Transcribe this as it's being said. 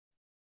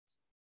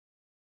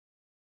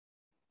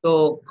So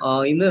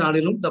இந்த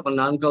நாளிலும் நம்ம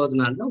 4வது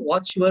நாள்ல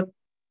watch your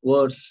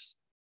words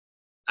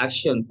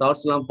action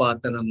thoughts எல்லாம்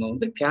பார்த்து நம்ம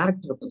வந்து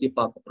கேரக்டரை பத்தி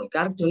பார்க்க போறோம்.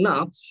 கேரக்டர்னா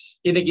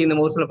இன்னைக்கு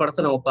இந்த ஒரு சில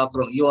படத்தை நம்ம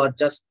பார்க்குறோம். You are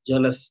just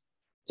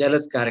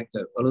jealous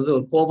character, அதாவது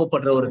ஒரு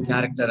கோபப்படுற ஒரு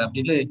கேரக்டர்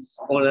அப்படின்னு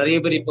அவங்க நிறைய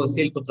பேர் இப்போ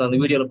சீல் குத்துற அந்த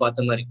வீடியோல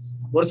பார்த்த மாதிரி.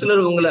 ஒரு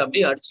சிலர் உங்களை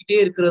அப்படியே அடிச்சுட்டே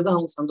இருக்கிறது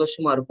அவங்க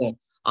சந்தோஷமா இருக்கும்,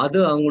 அது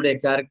அவங்களுடைய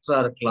கேரக்டரா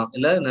இருக்கலாம்.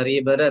 இல்ல நிறைய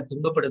பேரை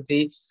துன்பப்படுத்தி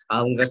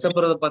அவங்க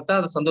கஷ்டப்படுறத பார்த்தா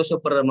அதை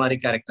சந்தோஷப்படுற மாதிரி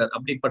கேரக்டர்,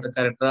 அப்படிப்பட்ட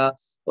கேரக்டரா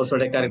ஒரு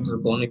சில கேரக்டர்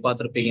இருக்கும், நீ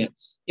பார்த்திருப்பீங்க.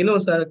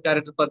 இன்னொரு சில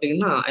கேரக்டர்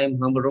பாத்தீங்கன்னா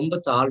நம்ம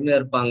ரொம்ப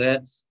தாழ்மையா இருப்பாங்க,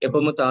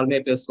 எப்பவுமே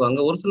தாழ்மையா பேசுவாங்க.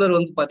 ஒரு சிலர்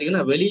வந்து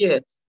பாத்தீங்கன்னா வெளியே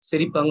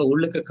சிரிப்பாங்க,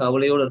 உள்ளுக்கு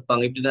கவலையோடு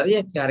இருப்பாங்க. இப்படி நிறைய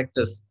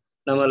கேரக்டர்ஸ்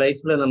நம்ம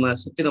லைஃப்ல நம்ம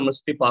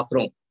சுத்தி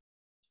பாக்குறோம்.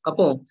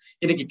 அப்போ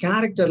இன்னைக்கு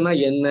கேரக்டர்னா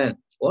என்ன,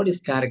 வாட்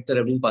இஸ் கேரக்டர்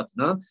அப்படின்னு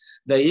பார்த்தோம்னா,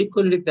 த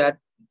equality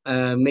that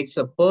makes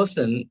a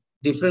person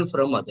different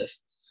from others.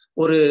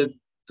 ஒரு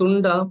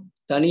துண்டா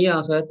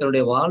தனியாக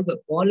தன்னுடைய வாழ்வு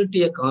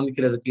குவாலிட்டியை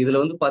காமிக்கிறதுக்கு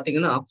இதுல வந்து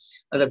பாத்தீங்கன்னா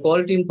அந்த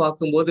குவாலிட்டின்னு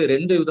பார்க்கும்போது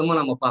 2 விதமா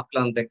நம்ம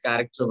பார்க்கலாம். அந்த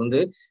கேரக்டர் வந்து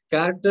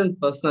கேரக்டர் அண்ட்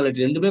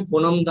பர்சனாலிட்டி ரெண்டுமே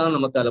குணம் தான்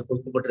நமக்கு அதில்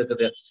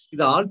கொடுக்கப்பட்டிருக்குது.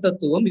 இது ஆள்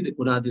தத்துவம், இது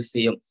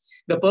குணாதிசயம்.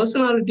 இந்த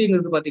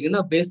பர்சனாலிட்டிங்கிறது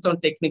பாத்தீங்கன்னா பேஸ்ட்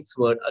ஆன்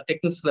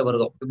டெக்னிக்ஸ்ல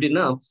வருதும்.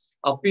 எப்படின்னா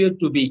அப்பியர்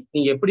டு பி,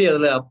 நீங்க எப்படி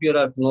அதுல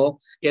அப்பியரா இருக்கணும்,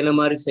 என்ன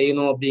மாதிரி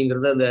செய்யணும்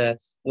அப்படிங்கறது அந்த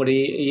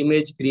உங்களுடைய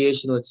இமேஜ்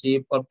கிரியேஷன் வச்சு,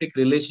 பப்ளிக்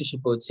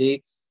ரிலேஷன்ஷிப் வச்சு,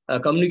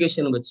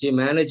 கம்யூனிகேஷன் வச்சு,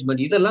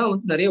 மேனேஜ்மெண்ட், இதெல்லாம்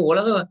வந்து நிறைய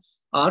உலக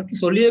ஆட்கள்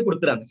சொல்லியே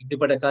கொடுக்குறாங்க.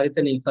 இப்படிப்பட்ட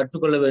காரியத்தை நீங்க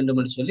கற்றுக்கொள்ள வேண்டும்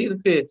சொல்லி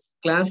இதுக்கு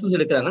கிளாஸஸ்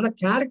எடுக்கிறாங்க. ஆனா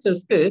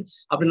கேரக்டர்ஸ்க்கு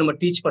அப்படி நம்ம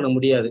டீச் பண்ண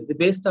முடியாது. இது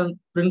பேஸ்ட் ஆன்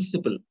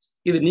பிரின்சிபிள்.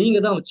 இது நீங்க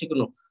தான்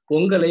வச்சுக்கணும்.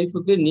 உங்க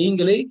லைஃபுக்கு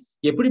நீங்களே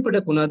எப்படிப்பட்ட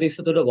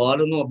குணாதிசயத்தோட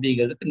வாழணும்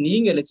அப்படிங்கிறதுக்கு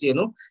நீங்க என்ன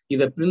செய்யணும்,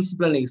 இதை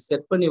பிரின்சிபிளா நீங்க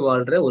செட் பண்ணி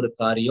வாழ்ற ஒரு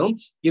காரியம்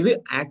இது.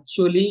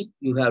 Actually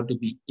you have to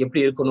be,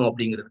 எப்படி இருக்கணும்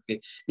அப்படிங்கிறதுக்கு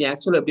நீ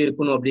ஆக்சுவலா எப்படி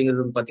இருக்கணும்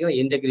அப்படிங்கிறது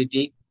பாத்தீங்கன்னா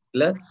இன்டெகிரிட்டி,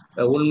 இல்ல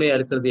உண்மையா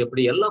இருக்கிறது,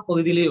 எப்படி எல்லா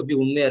பகுதியிலையும் எப்படி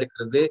உண்மையா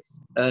இருக்கிறது.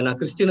 நான்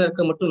கிறிஸ்டியனா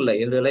இருக்க மட்டும் இல்ல,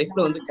 என்னோட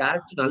லைஃப்ல வந்து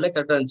கேரக்டர் நல்ல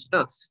கரெக்டா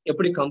இருந்துச்சுன்னா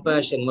எப்படி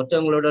கம்பேஷன்,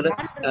 மற்றவங்களோட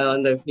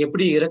அந்த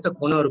எப்படி இறக்க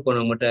குணம் இருக்கும்,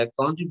 நம்மகிட்ட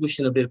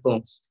கான்ட்ரிபியூஷன் எப்படி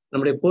இருக்கும்,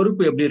 நம்முடைய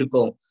பொறுப்பு எப்படி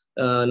இருக்கும்,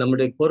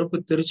 நம்முடைய பொறுப்பு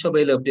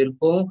திருச்சபையில எப்படி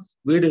இருக்கும்,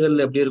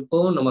 வீடுகள்ல எப்படி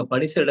இருக்கும், நம்ம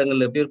படிச்ச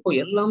இடங்கள்ல எப்படி இருக்கும்,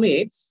 எல்லாமே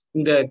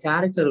இந்த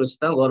கேரக்டர்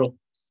வச்சுதான் வரும்.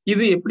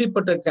 இது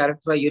எப்படிப்பட்ட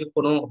கேரக்டரா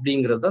இருக்கணும்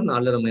அப்படிங்கிறத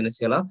நாளில் நம்ம என்ன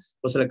செய்யலாம்,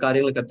 ஒரு சில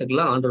காரியங்களை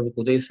கத்துக்கலாம்.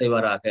 ஆண்டவருக்கு உதவி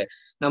செய்வாராக.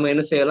 நம்ம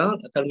என்ன செய்யலாம்,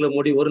 கண்களை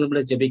மூடி ஒரு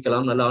நிமிடம்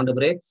ஜெபிக்கலாம். நல்ல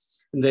ஆண்டவரே,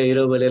 இந்த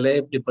இரவு வேளையில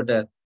இப்படிப்பட்ட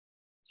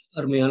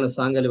அருமையான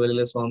சாயங்கால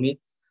வேளையில சுவாமி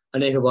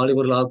அநேக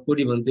வாலிபர்களாக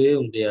கூடி வந்து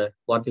உங்களுடைய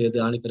வார்த்தையை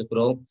தியானிக்க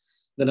இருக்கிறோம்.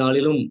 இந்த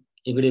நாளிலும்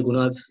எங்களுடைய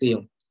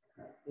குணாதிசயம்,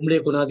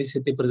 உங்களுடைய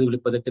குணாதிசயத்தை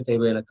பிரதிபலிப்பதற்கு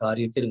தேவையான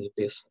காரியத்தை நீங்க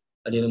பேசும்.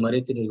 அப்படியே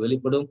மறைத்து நீங்க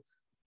வெளிப்படும்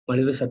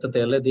மனித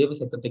சத்தத்தை அல்ல தேவ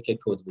சத்தத்தை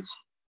கேட்க உதவிச்சு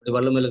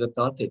வல்லமையில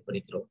தாழ்த்தை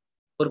படிக்கிறோம்.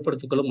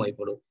 பொறுப்படுத்திக்கொள்ளும்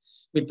மைப்படும்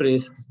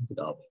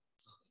விட்பிரேசிதாவும்.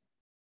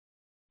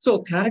 ஸோ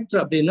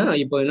கேரக்டர் அப்படின்னா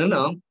இப்போ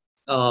என்னன்னா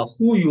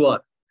ஹூ யூ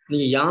ஆர்,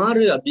 நீங்க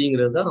யாரு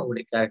அப்படிங்கிறது தான்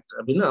அவங்களுடைய கேரக்டர்.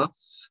 அப்படின்னா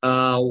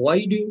வை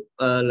டு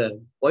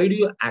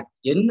யூ ஆக்ட்,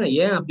 என்ன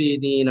ஏன் அப்படி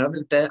நீ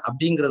நடந்துகிட்ட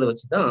அப்படிங்கிறத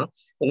வச்சுதான்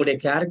உங்களுடைய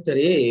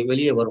கேரக்டரே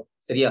வெளியே வரும்.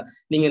 சரியா?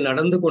 நீங்க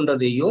நடந்து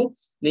கொண்டதையும்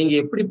நீங்க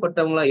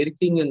எப்படிப்பட்டவங்களா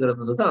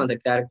இருக்கீங்கிறது தான் அந்த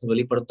கேரக்டர்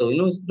வெளிப்படுத்தும்.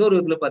 இன்னொரு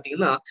இதுல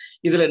பாத்தீங்கன்னா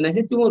இதுல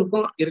நெகட்டிவும்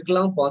இருக்கும்,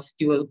 இருக்கலாம்,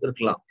 பாசிட்டிவும்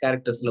இருக்கலாம்.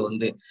 கேரக்டர்ஸ்ல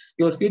வந்து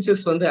யுவர்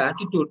ஃபீச்சர்ஸ் வந்து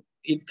attitude,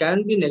 it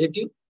can be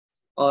negative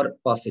R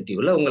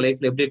பாசிட்டிவ்ல உங்க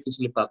லைஃப்ல எப்படி இருக்கு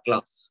சொல்லி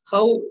பார்க்கலாம்.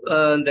 ஹவு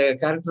இந்த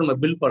கேரக்டர் நம்ம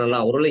பில்ட்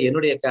பண்ணலாம், ஒருவேளை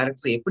என்னுடைய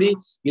கேரக்டர் எப்படி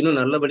இன்னும்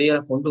நல்லபடியா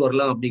கொண்டு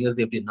வரலாம்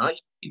அப்படிங்கிறது எப்படின்னா,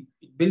 it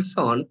builds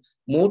on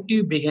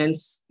motive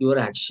behinds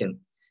your action.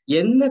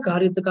 என்ன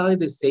காரியத்துக்காக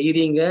இது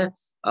செய்யறீங்க,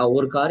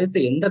 ஒரு காரியத்தை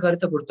எந்த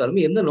காரியத்தை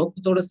கொடுத்தாலும் எந்த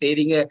நோக்கத்தோட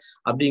செய்யறீங்க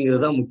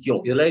அப்படிங்கிறது தான்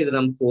முக்கியம். இது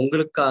நமக்கு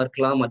உங்களுக்கா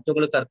இருக்கலாம்,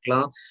 மற்றவங்களுக்கா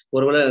இருக்கலாம்,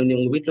 ஒருவேளை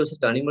உங்க வீட்டுல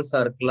வச்சிருக்க அனிமல்ஸா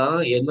இருக்கலாம்,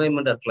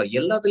 என்வாயன்மெண்டா இருக்கலாம்.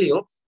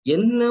 எல்லாத்துலயும்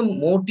என்ன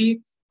மோட்டிவ்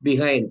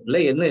பிஹைண்ட்ல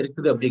என்ன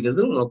இருக்குது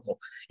அப்படிங்கிறது நோக்கம்.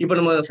 இப்ப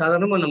நம்ம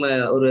சாதாரணமா நம்ம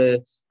ஒரு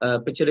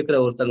பிச்சை எடுக்கிற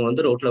ஒருத்தவங்க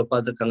வந்து ரோட்ல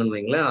உட்காந்துருக்காங்கன்னு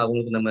வைங்களேன்,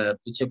 அவங்களுக்கு நம்ம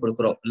பிச்சை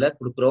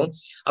கொடுக்குறோம்.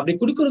 அப்படி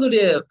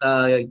கொடுக்கறதுடைய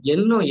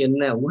எண்ணம்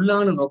என்ன,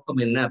 உள்ளான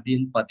நோக்கம் என்ன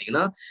அப்படின்னு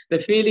பாத்தீங்கன்னா, இந்த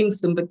ஃபீலிங்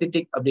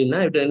சிம்பத்தட்டிக் அப்படின்னா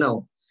இப்படி என்ன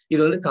ஆகும்,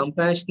 இது வந்து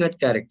கம்பேஷனட்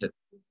கேரக்டர்,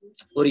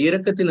 ஒரு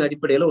இரக்கத்தின்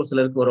அடிப்படையில ஒரு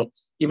சிலருக்கு வரும்.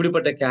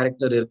 இப்படிப்பட்ட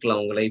கேரக்டர்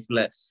இருக்கலாம் உங்க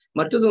லைஃப்ல.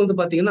 மற்றது வந்து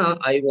பாத்தீங்கன்னா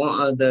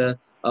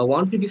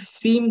want to be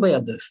seen by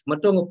others,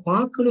 மற்றவங்க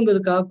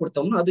பார்க்கணுங்கிறதுக்காக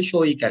கொடுத்தோம்னா அது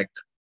ஷோயி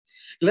கேரக்டர்.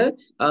 இல்ல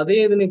அதே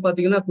இது நீ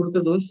பாத்தீங்கன்னா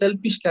கொடுக்கறது வந்து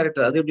செல்பிஷ்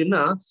கேரக்டர். அது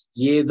எப்படின்னா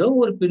ஏதோ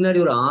ஒரு பின்னாடி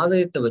ஒரு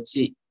ஆதாயத்தை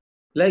வச்சு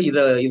இல்ல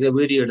இத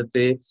வீடியோ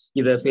எடுத்து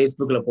இத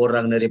ஃபேஸ்புக்ல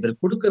போடுறாங்க நிறைய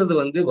பேர். கொடுக்கறது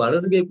வந்து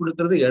வலது கை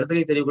கொடுக்கறது இடது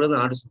கை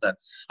தெரியக்கூடாதுன்னு ஆண்டு சொல்றாரு.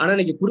 ஆனா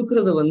இன்னைக்கு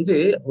கொடுக்கறத வந்து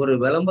ஒரு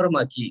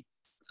விளம்பரமாக்கி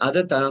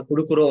அதை தான்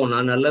கொடுக்குறோம்,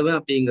 நான் நல்லவன்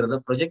அப்படிங்கிறத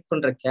ப்ரொஜெக்ட்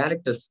பண்ற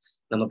கேரக்டர்ஸ்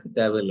நமக்கு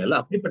தேவையில்லை.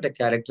 அப்படிப்பட்ட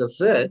கேரக்டர்ஸ்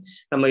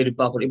நம்ம இப்படி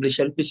பார்க்கணும். இப்படி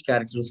ஷெல்பிஷ்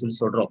கேரக்டர்ஸ் சொல்லி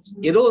சொல்றோம்.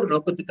 ஏதோ ஒரு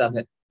நோக்கத்துக்காக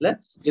இல்ல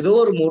ஏதோ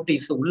ஒரு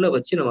மோட்டிவ்ஸ் உள்ள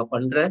வச்சு நம்ம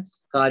பண்ற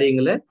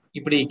காரியங்களை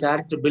இப்படி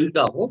கேரக்டர்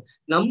பில்ட் ஆகும்.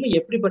 நம்ம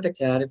எப்படிப்பட்ட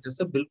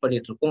கேரக்டர்ஸை பில்ட்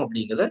பண்ணிட்டு இருக்கோம்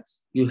அப்படிங்கிறத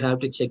you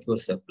have to check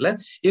your செல்ஃப்ல.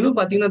 இன்னும்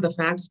பாத்தீங்கன்னா இந்த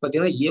ஃபேக்ட்ஸ்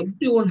பாத்தீங்கன்னா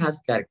எவ்ரி ஒன்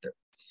ஹேஸ் கேரக்டர்.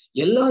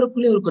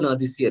 எல்லாருக்குள்ளயும் ஒரு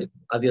குணாதிசயம் இருக்கு.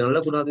 அது நல்ல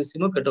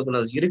குணாதிசயமோ கெட்ட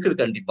குணாதிசயம் இருக்குது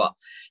கண்டிப்பா.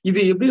 இது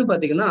எப்படின்னு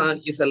பாத்தீங்கன்னா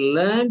இஸ் அ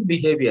லேர்ன்ட்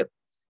பிஹேவியர்.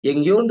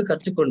 எங்கேயோ வந்து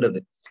கற்றுக்கொண்டது,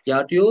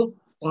 யார்ட்டையோ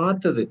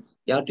பார்த்தது,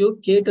 யார்ட்டையோ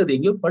கேட்டது,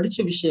 எங்கேயோ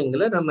படிச்ச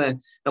விஷயங்களை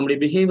நம்முடைய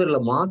பிஹேவியர்ல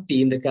மாத்தி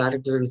இந்த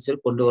கேரக்டர்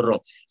கொண்டு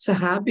வர்றோம். இட்ஸ் அ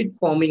ஹேபிட்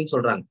ஃபார்மிங்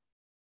சொல்றாங்க.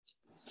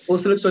 ஒரு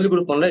சிலருக்கு சொல்லிக்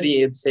கொடுப்போம்ல, நீ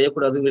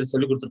செய்யக்கூடாதுன்னு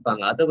சொல்லி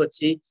கொடுத்துருப்பாங்க. அதை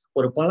வச்சு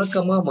ஒரு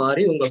பழக்கமா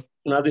மாறி உங்க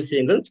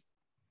குணாதிசயங்கள்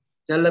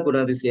நல்ல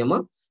குணாதிசயமா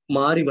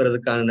மாறி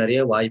வர்றதுக்கான நிறைய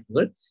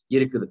வாய்ப்புகள்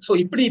இருக்குது. சோ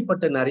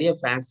இப்படிப்பட்ட நிறைய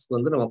ஃபேக்ட்ஸ்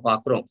நம்ம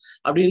பாக்குறோம்.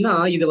 அப்படின்னா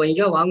இதை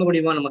எங்கேயா வாங்க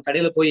முடியுமா? நம்ம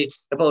கடையில போய்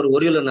எப்ப ஒரு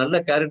கிலோ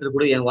நல்ல கேரக்டர்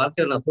கூட என்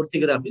வாழ்க்கையில நான்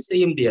பொருத்திக்கிறேன் அப்படின்னு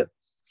செய்ய முடியாது.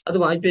 அது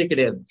வாய்ப்பே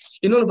கிடையாது.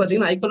 இன்னொன்னு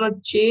பாத்தீங்கன்னா, I can not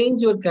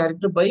change your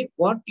character by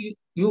what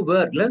you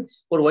வேர்ல.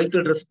 ஒரு ஒயிட்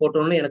கலர் ட்ரெஸ்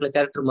போட்டோம்னா எனக்கு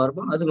கேரக்டர்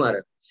மாறுமா? அது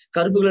மாறாது.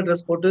 கருப்பு கலர்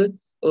ட்ரெஸ் போட்டு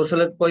ஒரு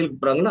சில கோயிலுக்கு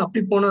போறாங்கன்னா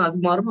அப்படி போனா அது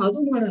மாறுமா?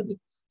 அதுவும் மாறாது.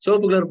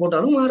 சிவப்பு கலர்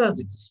போட்டாலும்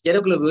மாறாது.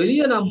 எனக்குள்ள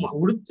வெளியே நாம்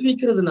உடுத்து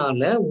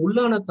வைக்கிறதுனால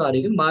உள்ளான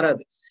காரியங்கள்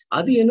மாறாது.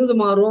 அது என்னது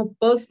மாறும்?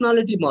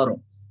 பர்சனாலிட்டி மாறும்.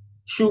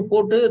 ஷூ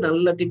போட்டு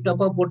நல்ல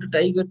டிப்டாப்பா போட்டு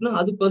டை கட்டினா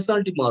அது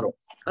பர்சனாலிட்டி மாறும்.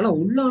 ஆனா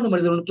உள்ளான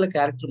மனிதனுக்குள்ள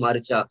கேரக்டர்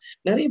மாறிச்சா?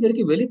 நிறைய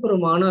பேருக்கு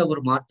வெளிப்புறமான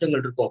ஒரு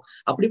மாற்றங்கள் இருக்கும்.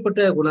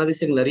 அப்படிப்பட்ட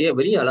குணாதிசயங்கள் நிறைய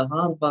வெளியே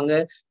அழகா இருப்பாங்க,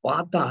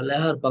 பார்த்தா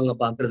அழகா இருப்பாங்க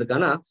பாக்குறதுக்கு.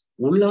 ஆனா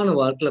உள்ளான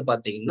வாழ்க்கையில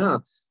பாத்தீங்கன்னா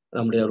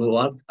நம்முடைய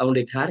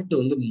அவனுடைய கேரக்டர்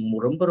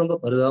ரொம்ப ரொம்ப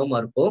பரிதாபமா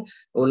இருக்கும்.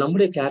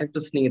 நம்முடைய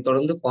கேரக்டர்ஸ் நீங்க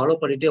தொடர்ந்து ஃபாலோ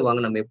பண்ணிட்டே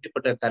வாங்க. நம்ம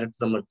எப்படிப்பட்ட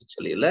கேரக்டர் நம்ம இருக்கு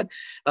சொல்லல.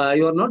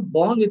 You are not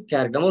born with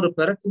character. நம்ம ஒரு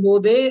பிறக்கும்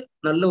போதே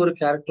நல்ல ஒரு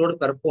கேரக்டரோட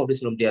பிறப்போம்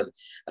அப்படின்னு சொல்ல முடியாது.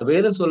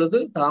 வேதம்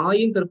சொல்லுது,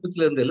 தாயின்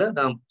கற்பத்துல இருந்து இல்ல,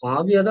 நாம்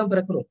பாவியா தான்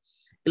பிறக்கிறோம்.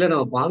 இல்ல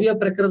நம்ம பாவியா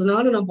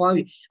பிறக்கிறதுனால நான்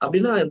பாவி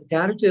அப்படின்னா அந்த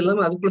கேரக்டர்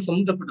எல்லாமே அதுக்குள்ள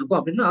சம்மந்தப்பட்டிருக்கும்.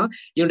 அப்படின்னா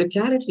என்னோட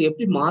கேரக்டர்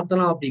எப்படி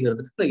மாத்தலாம்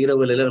அப்படிங்கிறதுக்கு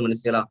இரவுல நம்ம என்ன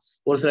செய்யலாம்?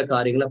 ஒரு சில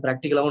காரியங்களை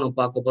பிராக்டிகலாவும் நம்ம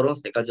பார்க்க போறோம்,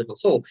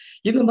 சைக்காலஜிக்கல். ஸோ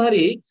இந்த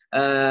மாதிரி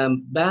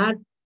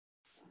பேட்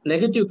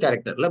நெகட்டிவ்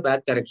கேரக்டர்ல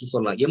பேட் கேரக்டர்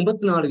சொல்லலாம்.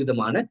 84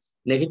 விதமான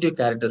நெகட்டிவ்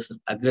கேரக்டர்ஸ்.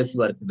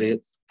 அக்ரெசிவா இருக்குது,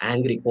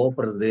 ஆங்கிரி,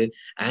 கோபப்படுறது,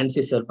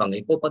 ஆன்சியஸா இருப்பாங்க,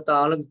 இப்போ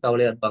பார்த்தாலும்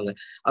கவலையா இருப்பாங்க.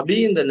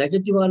 அப்படியே இந்த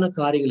நெகட்டிவான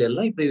காரியங்கள்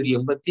எல்லாம் இப்படி ஒரு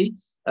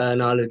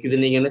 84 இருக்கு.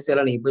 இது நீங்க என்ன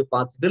செய்யலாம்? நீங்க போய்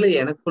பார்த்து இதுல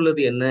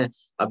எனக்குள்ளது என்ன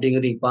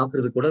அப்படிங்கிறது நீங்க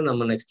பாக்குறது கூட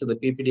நம்ம நெக்ஸ்ட் இந்த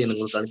பிபிடி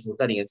உங்களுக்கு அனுப்பி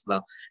விட்டா நீங்க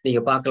சொல்லலாம்,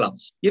 நீங்க பார்க்கலாம்.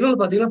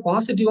 இன்னொன்னு பாத்தீங்கன்னா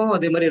பாசிட்டிவாவும்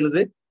அதே மாதிரி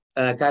என்னது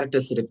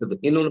கேரக்டர்ஸ் இருக்குது.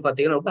 இன்னொன்னு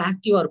பாத்தீங்கன்னா ரொம்ப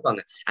ஆக்டிவா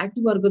இருப்பாங்க.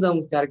 ஆக்டிவா இருக்குது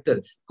அவங்க கேரக்டர்.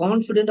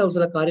 கான்பிடென்ட் அவங்க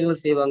சில காரியங்கள்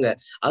செய்வாங்க.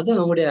 அது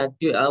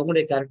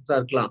அவங்களுடைய கேரக்டரா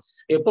இருக்கலாம்.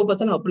 எப்போ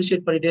பார்த்தாலும்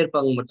அப்ரிஷியேட் பண்ணிட்டே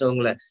இருப்பாங்க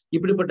மற்றவங்களை.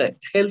 இப்படிப்பட்ட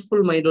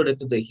ஹெல்ப்ஃபுல் மைண்டோட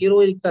இருக்குது,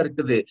 ஹீரோயிக்கா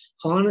இருக்குது,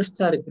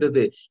 ஹானஸ்டா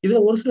இருக்கிறது.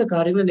 இதுல ஒரு சில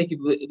காரியங்கள் இன்னைக்கு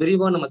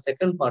விரிவா நம்ம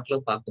செகண்ட் பார்ட்ல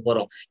பார்க்க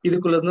போறோம்.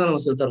 இதுக்குள்ளதான்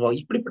நம்ம சொல்லி தருவோம்.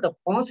 இப்படிப்பட்ட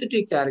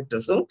பாசிட்டிவ்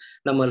கேரக்டர்ஸும்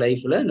நம்ம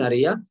லைஃப்ல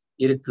நிறைய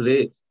இருக்குது.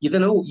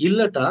 இதனும்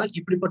இல்லட்டா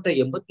இப்படிப்பட்ட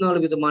 84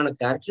 விதமான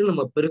கேரக்டர்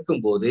நம்ம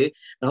பெருக்கும் போது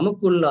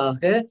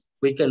நமக்குள்ளாக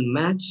we can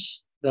match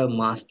the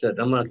master.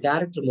 நம்ம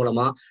கேரக்டர்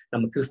மூலமா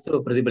நம்ம கிறிஸ்துவ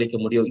பிரதிபலிக்க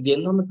முடியும். இது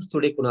எல்லாமே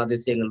கிறிஸ்துடைய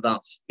குணாதிசயங்கள் தான்.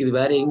 இது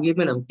வேற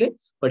எங்கேயுமே நமக்கு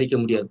படிக்க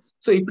முடியாது.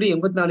 சோ இப்படி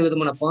 84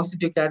 விதமான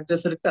பாசிட்டிவ்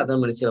கேரக்டர்ஸ் இருக்கு.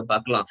 அதான் மனுஷனை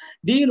பார்க்கலாம்.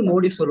 டிஎல்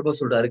மோடி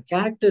சொல்றாரு,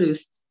 character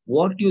is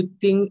what you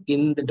think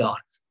in the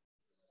dark.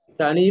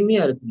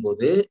 தனிமையா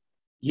இருக்கும்போது,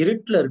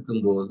 இருட்டுல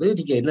இருக்கும்போது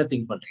நீங்க என்ன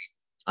திங்க் பண்றீங்க,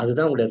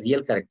 அதுதான் உங்களோட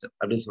ரியல் கேரக்டர்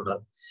அப்படின்னு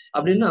சொல்றாங்க.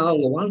 அப்படின்னா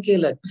உங்க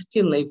வாழ்க்கையில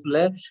கிறிஸ்டியன் லைஃப்ல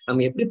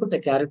நம்ம எப்படிப்பட்ட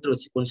கேரக்டர்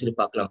வச்சுக்கோன்னு சொல்லி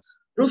பார்க்கலாம்.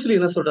 ப்ரூஸ்லி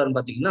என்ன சொல்றாருன்னு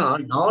பாத்தீங்கன்னா,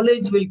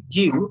 knowledge will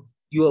give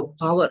your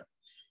power.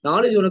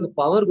 Knowledge உனக்கு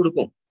பவர்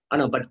கொடுக்கும்.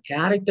 ஆனா பட்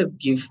கேரக்டர்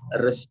கிவ்ஸ்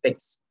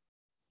ரெஸ்பெக்ட்ஸ்.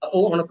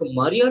 அப்போ உனக்கு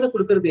மரியாதை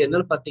கொடுக்கறது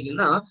என்னன்னு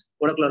பாத்தீங்கன்னா,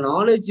 உனக்குள்ள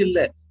நாலேஜ்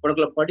இல்ல,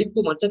 உனக்குள்ள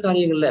படிப்பு, மற்ற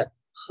காரியங்கள் இல்ல,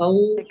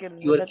 ஹவு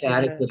யுவர்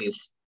கேரக்டர்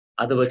இஸ்,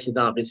 அதை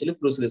வச்சுதான் அப்படின்னு சொல்லி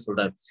ப்ரூஸ்லி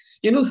சொல்றாரு.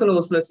 இன்னும்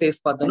சில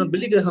சேஸ் பார்த்தோம்னா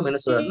பில்லி கிரஹாம்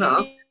என்ன சொல்றாருன்னா,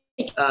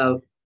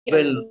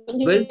 when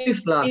wealth is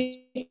lost,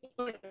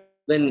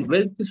 when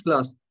wealth is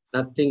lost,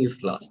 nothing is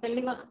lost.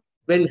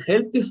 When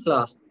health is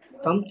lost,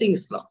 something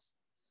is lost.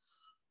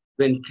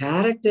 When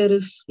character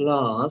is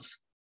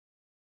lost,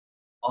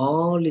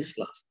 all is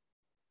lost.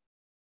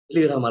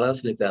 Billy Graham அழகா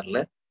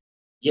சொல்லிட்டாருல.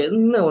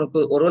 என்ன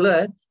உனக்கு ஒருவேளை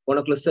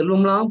உனக்குள்ள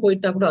செல்வம்லாம்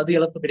போயிட்டா கூட அது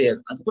இழப்பு கிடையாது,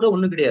 அது கூட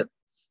ஒண்ணும் கிடையாது.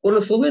 ஒரு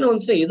சுவையில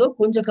வந்துச்சு ஏதோ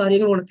கொஞ்சம்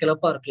காரியங்கள் உனக்கு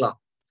இழப்பா இருக்கலாம்.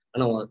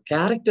 ஆனா உன்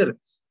கேரக்டர்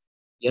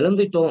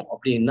இழந்துட்டோம்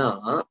அப்படின்னா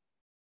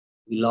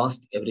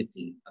லாஸ்ட் எவ்ரி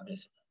திங் அப்படின்னு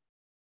சொல்றாங்க.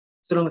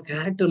 சோ நம்ம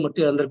கேரக்டர்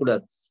மட்டும்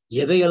இழந்துடக்கூடாது.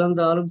 எதை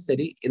இழந்தாலும்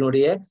சரி,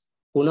 என்னுடைய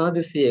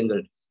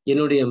குணாதிசயங்கள்,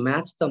 என்னுடைய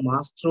மேட்ச் த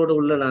மாஸ்டரோட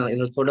உள்ள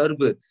என்னோட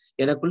தொடர்பு,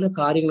 எனக்குள்ள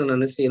காரியங்களை நான்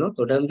என்ன செய்யணும்,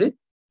 தொடர்ந்து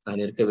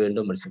நான் இருக்க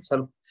வேண்டும்.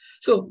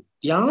 சோ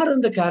யார்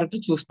அந்த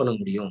கேரக்டர் சூஸ் பண்ண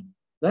முடியும்?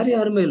 வேற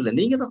யாருமே இல்லை,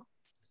 நீங்க தான்.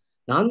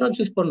 நான் தான்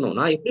சூஸ் பண்ணணும்.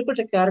 நான்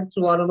எப்படிப்பட்ட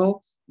கேரக்டர் வாழணும்?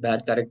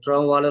 பேட்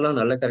கேரக்டரும் வாழலாம்,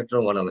 நல்ல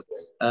கேரக்டரும் வாழலாம்.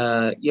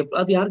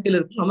 அது யார் கையில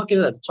இருக்கு? நம்ம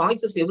கையில இருக்கு.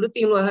 Choices,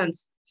 everything in your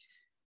hands.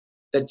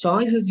 The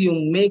choices you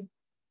make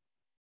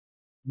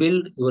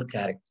build your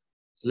character.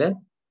 இல்ல,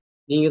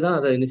 நீங்க தான்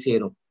அதை என்ன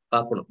செய்யணும்,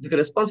 பார்க்கணும். இதுக்கு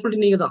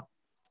ரெஸ்பான்சிபிலிட்டி நீங்க தான்.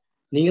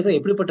 நீங்க தான்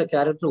எப்படிப்பட்ட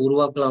கேரக்டர்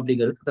உருவாக்கலாம்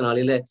அப்படிங்கிறதுக்கு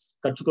நாளையில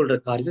கற்றுக்கொள்ற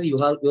காரியத்தை you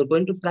are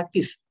going to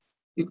practice.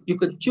 You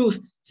can choose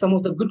some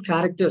of the good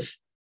characters.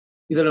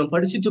 இதை நம்ம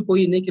படிச்சுட்டு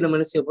போய் இன்னைக்கு நம்ம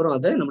என்ன செய்ய போறோம்,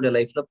 அதை நம்மளுடைய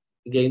லைஃப்ல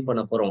கெயின்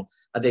பண்ண போறோம்,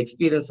 அதை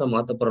எக்ஸ்பீரியன்ஸா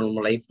மாத்த போறோம்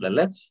நம்ம லைஃப்ல.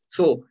 இல்ல,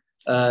 ஸோ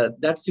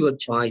தட்ஸ் யுவர்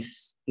சாய்ஸ்.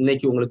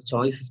 இன்னைக்கு உங்களுக்கு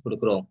சாய்ஸஸ்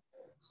கொடுக்குறோம்.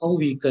 How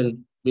we can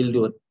build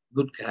your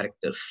good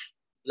characters.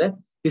 இல்ல,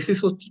 this is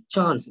a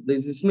chance.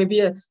 This may be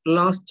a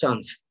last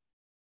chance.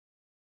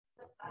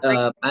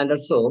 And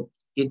also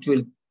it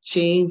will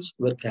change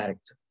your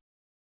character.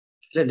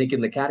 இல்ல இன்னைக்கு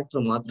இந்த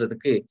கேரக்டர்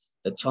மாத்துறதுக்கு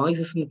இந்த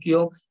சாய்ஸஸ்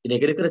முக்கியம்.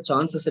 இன்னைக்கு எடுக்கிற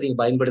சான்சஸ் நீங்க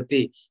பயன்படுத்தி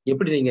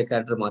எப்படி நீங்க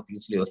கேரக்டர்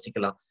மாத்தின்னு சொல்லி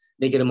யோசிக்கலாம்.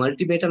 இன்னைக்கு நம்ம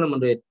அல்டிமேட்டா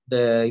நம்மளுடைய இந்த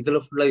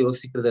இதுல ஃபுல்லா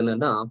யோசிக்கிறது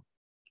என்னன்னா,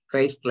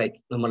 கிரைஸ்ட் லைக்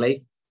நம்ம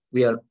life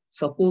we are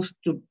suppose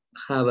to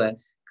have a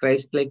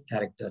Christ like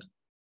character.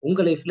 உங்க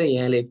லைஃப்ல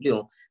என்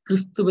லைஃப்லயும்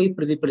கிறிஸ்துவை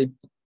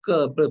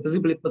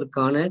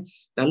பிரதிபலிப்பதற்கான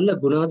நல்ல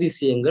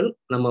குணாதிசயங்கள்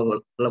நம்ம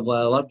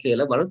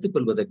வாழ்க்கையில வளர்த்துக்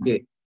கொள்வதற்கு,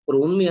 ஒரு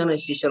உண்மையான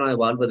சீஷனாய்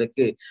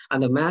வாழ்வதற்கு,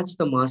 அந்த மேட்ச்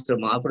த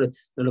மாஸ்டர் அவர்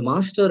என்னோட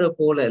மாஸ்டரை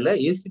போல இல்ல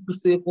இயேசு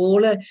கிறிஸ்துவை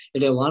போல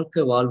என்னுடைய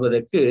வாழ்க்கை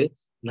வாழ்வதற்கு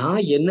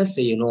நான் என்ன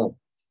செய்யணும்,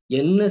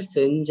 என்ன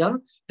செஞ்சா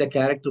இந்த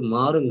கேரக்டர்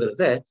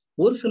மாறுங்கிறத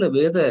ஒரு சில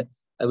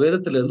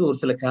வேதத்துல இருந்து ஒரு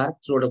சில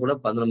கேரக்டரோட கூட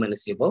உட்காந்து நம்ம என்ன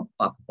செய்வோம்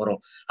பார்க்க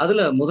போறோம். அதுல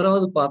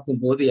முதலாவது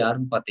பார்க்கும் போது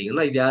யாருன்னு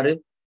பாத்தீங்கன்னா, இது யாரு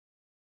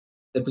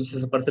இந்த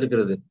பிக்சர்ஸ்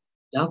படுத்திருக்கிறது?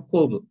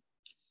 யாக்கோபு.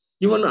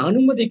 இவன்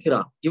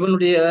அனுமதிக்கிறான்.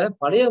 இவனுடைய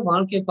பழைய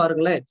வாழ்க்கையை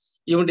பாருங்களேன்.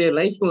 இவனுடைய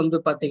லைஃப் வந்து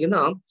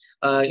பாத்தீங்கன்னா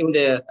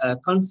இவனுடைய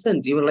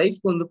கன்சென்ட், இவன் லைஃப்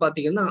வந்து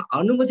பாத்தீங்கன்னா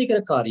அனுமதிக்கிற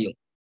காரியம்.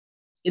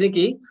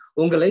 இன்னைக்கு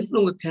உங்க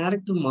லைஃப்ல உங்க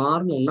கேரக்டர்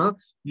மாறணும்னா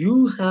you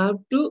have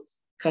to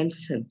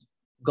consent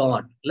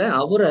God இல்ல,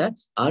 அவரை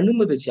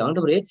அனுமதிச்சு,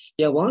 ஆண்டவரே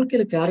என்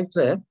வாழ்க்கையில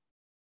கேரக்டரை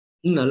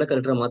நல்ல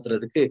கேரக்டரை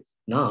மாத்துறதுக்கு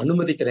நான்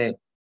அனுமதிக்கிறேன்.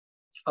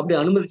 அப்படி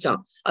அனுமதிச்சான்.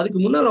 அதுக்கு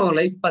முன்னால அவன்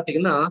லைஃப்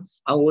பாத்தீங்கன்னா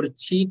அவன் ஒரு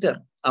சீட்டர்.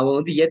 அவன்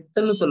வந்து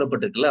எத்தனை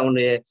சொல்லப்பட்டிருக்குல்ல,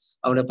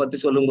 அவனை பத்தி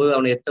சொல்லும் போது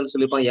அவனை எத்தனை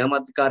சொல்லியிருப்பான்,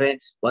 ஏமாத்துக்காரன்,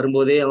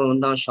 வரும்போதே அவன்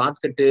வந்தான்,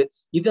 ஷார்ட் கட்டு,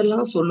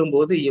 இதெல்லாம் சொல்லும்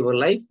போது இவன்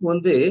லைஃப்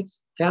வந்து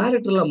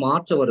கேரக்டர்ல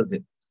மாற்றம் வருது.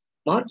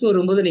 மாற்றம்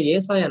வரும்போது நீங்க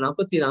ஏசாயா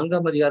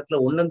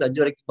 44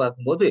 1-5 வரைக்கும்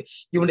பார்க்கும்போது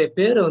இவனுடைய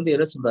பேரை வந்து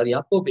என்ன சொல்றாரு,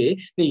 யாக்கோபே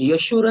நீ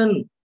யசுரன்.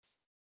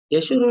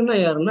 யசுரன்னா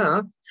யாருன்னா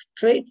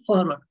ஸ்ட்ரெயிட்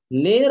ஃபார்வர்ட்,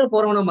 நேர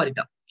போறவனா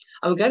மாறிட்டான்.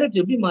 அவன்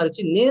கேரக்டர் எப்படி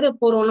மாறிச்சு, நேர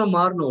போறவனா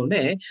மாறின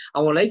உடனே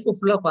அவன் லைஃப்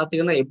ஃபுல்லா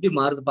பாத்தீங்கன்னா எப்படி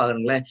மாறுது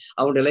பாக்குறீங்களேன்.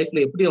 அவனுடைய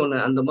லைஃப்ல எப்படி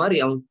அந்த மாதிரி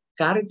அவன்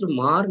கேரக்டர்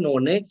மாறின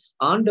உடனே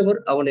ஆண்டவர்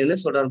அவன் என்ன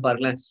சொல்றான்னு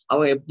பாருங்களேன்.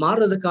 அவன்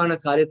மாறுறதுக்கான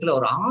காரியத்துல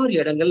ஒரு 6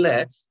 இடங்கள்ல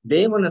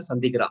தேவனை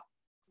சந்திக்கிறான்.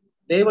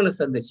 தேவனை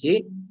சந்திச்சு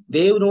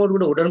தேவனோடு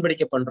கூட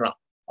உடன்படிக்கை பண்றான்.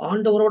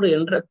 ஆண்டவரோட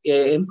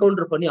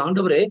என்கவுண்டர் பண்ணி,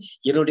 ஆண்டவரே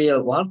என்னுடைய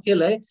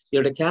வாழ்க்கையில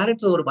என்னுடைய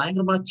கேரக்டர் ஒரு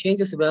பயங்கரமான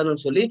சேஞ்சஸ்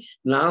வேணும்னு சொல்லி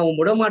நான்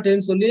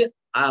விடமாட்டேன்னு சொல்லி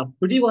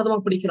பிடிவாதமா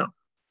பிடிக்கிறான்.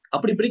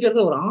 அப்படி பிடிக்கிறது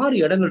ஒரு 6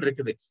 இடங்கள்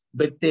இருக்குது.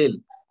 பெத்தேல்,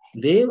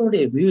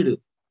 தேவனுடைய வீடு.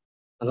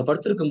 அங்க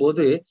படுத்திருக்கும்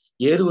போது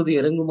ஏறுவது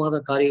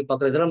இறங்குமாத காரியம்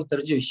பார்க்கறது இதெல்லாம் நமக்கு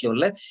தெரிஞ்ச விஷயம்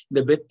இல்ல.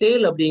 இந்த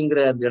பெத்தேல்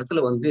அப்படிங்கிற அந்த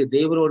இடத்துல வந்து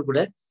தேவனோடு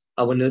கூட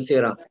அவன் என்ன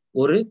செய்யறான்,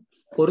 ஒரு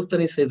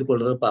பொருத்தனை செய்து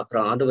கொள்றதை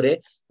பாக்குறான். ஆண்டவரே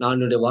நான்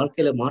என்னுடைய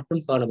வாழ்க்கையில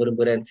மாற்றம் காண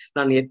விரும்புகிறேன்.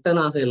 நான்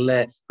எத்தனாக இல்லை,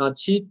 நான்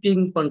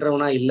சீட்டிங்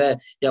பண்றவனா இல்ல,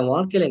 என்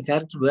வாழ்க்கையில என்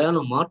கேரக்டர்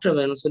வேணும், மாற்றம்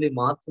வேணும்னு சொல்லி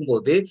மாற்றும்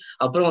போது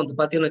அப்புறம் வந்து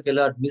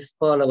பாத்தீங்கன்னா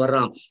மிஸ்பால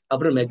வர்றான்.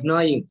 அப்புறம்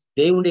மெக்னாயிம்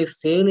தேவனுடைய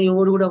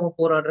சேனையோடு கூட அவன்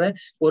போராடுற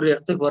ஒரு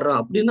இடத்துக்கு வர்றான்.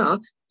 அப்படின்னா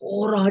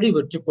போராடி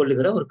வெற்றி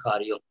கொள்ளுகிற ஒரு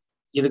காரியம்.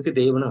 இதுக்கு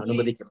தேவனை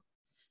அனுமதிக்கணும்.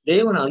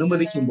 தேவனை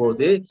அனுமதிக்கும்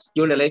போது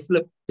இவனுடைய லைஃப்ல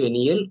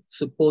பெனியல்,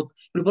 சுப்போத்,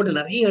 இப்படி போட்டு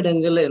நிறைய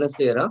இடங்கள்ல என்ன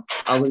செய்யறான்,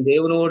 அவன்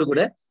தேவனோடு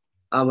கூட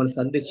அவன்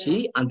சந்திச்சு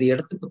அந்த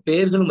இடத்துக்கு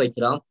பேர்களும்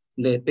வைக்கிறான்.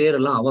 இந்த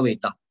பேரெல்லாம் அவன்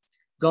வைத்தான்.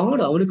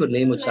 காட் அவனுக்கு ஒரு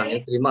நேம் வச்சாங்க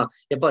தெரியுமா?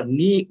 எப்ப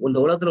நீ இந்த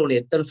உலகத்துல உன்னை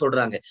எத்தனை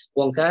சொல்றாங்க,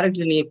 உன்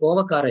கேரக்டர் நீ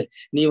கோவக்காரன்,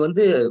 நீ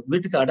வந்து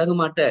வீட்டுக்கு அடங்க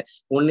மாட்ட,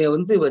 உன்னை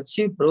வந்து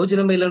வச்சு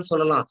பிரயோஜனமே இல்லைன்னு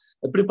சொல்லலாம்,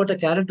 எப்படிப்பட்ட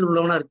கேரக்டர்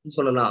உள்ளவனா இருக்குன்னு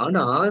சொல்லலாம்.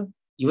 ஆனா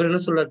இவர்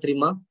என்ன சொல்றாரு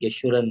தெரியுமா?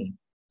 யசுரன்,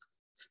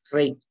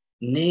 ஸ்ட்ரைட்,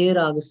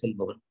 நேராக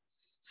செல்பவன்,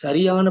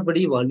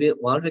 சரியானபடி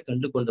வாழ்வை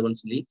கண்டு கொண்டவன்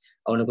சொல்லி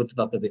அவனை குறித்து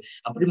பார்க்குது.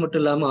 அப்படி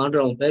மட்டும் இல்லாம ஆண்டு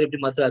அவன் பேர் எப்படி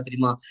மாத்துறா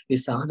தெரியுமா? நீ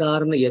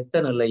சாதாரண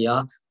எத்தனை இல்லையா,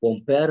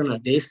 உன் பேரை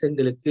நான்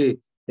தேசங்களுக்கு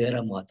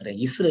பேரை மாத்துறேன்,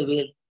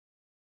 இஸ்ரவேல்.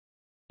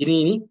 இனி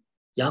நீ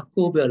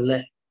யாக்கோபு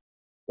அல்ல,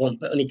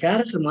 நீ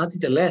கேரக்டர்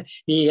மாத்திட்டல,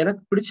 நீ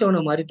எனக்கு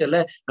பிடிச்சவனை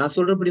மாறிட்டல, நான்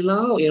சொல்றபடி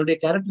எல்லாம் என்னுடைய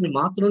கேரக்டர் நீ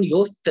மாத்தணும்னு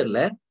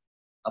யோசிச்சிட்டல,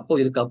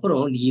 அப்போ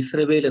இதுக்கப்புறம் நீ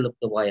இஸ்ரவேல்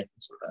எனக்கு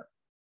வாயான்னு சொல்றாரு.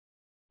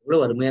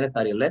 இவ்வளவு அருமையான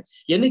காரியம் இல்ல.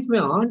 என்னைக்குமே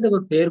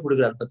ஆண்டவர் பேர்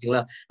கொடுக்குறாரு பாத்தீங்களா,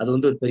 அது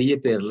வந்து ஒரு பெரிய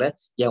பேர் இல்ல.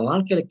 என்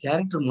வாழ்க்கையில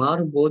கேரக்டர்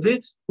மாறும் போது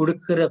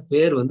கொடுக்கிற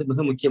பேர் வந்து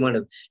மிக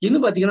முக்கியமானது.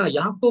 இன்னும் பாத்தீங்கன்னா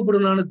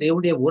யாக்கோபுடனான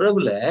தேவனுடைய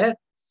உறவுல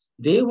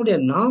தேவனுடைய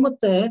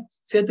நாமத்தை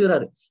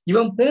சேர்த்துக்கிறாரு.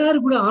 இவன் பேரு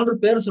கூட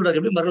ஆண்டவர் பேரை சொல்றாரு.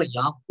 எப்படி மறக்கல,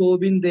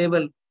 யாக்கோபின்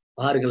தேவன்.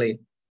 பாருங்களேன்,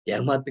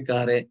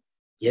 ஏமாத்துக்கார,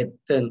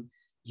 எத்தன்,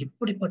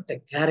 இப்படிப்பட்ட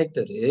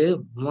கேரக்டரு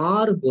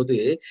மாறும்போது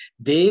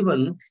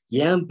தேவன்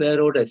என்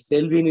பேரோட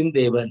செல்வினின்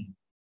தேவன்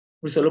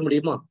இப்படி சொல்ல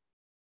முடியுமா?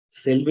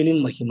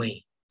 செல்வினின் மகிமை,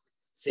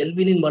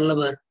 செல்வினின்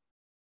வல்லவர்,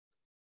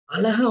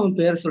 அழகா அவன்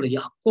பெயர் சொல்ற,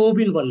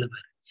 யாக்கோபின்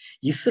வல்லவர்,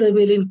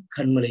 இஸ்ரவேலின்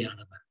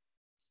கண்மலையானவர்.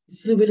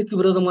 இஸ்ரவேலுக்கு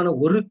விரோதமான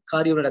ஒரு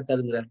காரியம்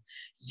நடக்காதுங்கிறார்.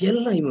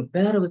 எல்லாம் இவன்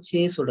பேரை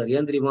வச்சே சொல்றாரு.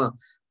 ஏன் தெரியுமா?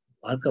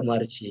 வாழ்க்கை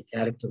மாறிச்சு,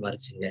 கேரக்டர்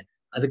மாறிச்சுங்க.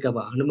 அதுக்கு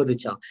அவன்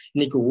அனுமதிச்சான்.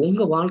 இன்னைக்கு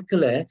உங்க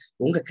வாழ்க்கையில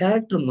உங்க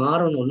கேரக்டர்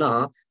மாறணும்னா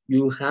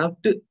you have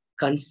to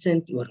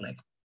consent your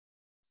life.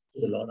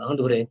 இதோட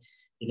ஆண்டவரே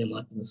என்னை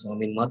மாத்துங்க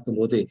சுவாமின்னு மாத்தும்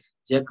போது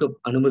ஜேக்கப்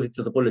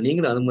அனுமதித்தது போல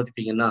நீங்களும்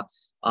அனுமதிப்பீங்கன்னா,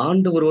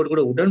 ஆண்டவரோடு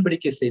கூட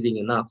உடன்படிக்கை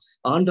செய்வீங்கன்னா,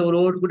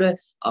 ஆண்டவரோடு கூட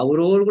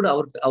அவரோடு கூட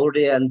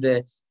அவருடைய அந்த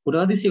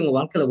குணாதிசயம் உங்க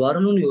வாழ்க்கையில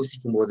வரணும்னு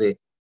யோசிக்கும் போது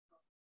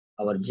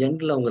அவர்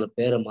ஜென்ரலா உங்களை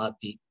பேரை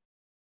மாத்தி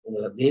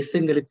உங்களை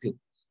தேசங்களுக்கு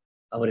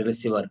அவர் என்ன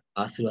செய்வார்?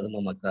 ஆசீர்வாதமா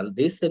மாற்றார்.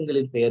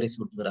 தேசங்களின் பெயரை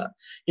சூட்டுகிறார்.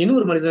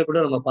 இன்னொரு மனிதனை கூட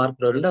நம்ம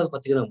பார்க்கிறோம். 2வது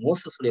பாத்தீங்கன்னா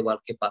மோசஸுடைய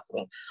வாழ்க்கையை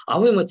பார்க்கிறோம்.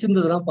 அவன்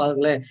வச்சிருந்ததெல்லாம்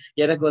பாருங்களேன்.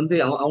 எனக்கு வந்து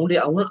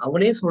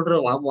அவனே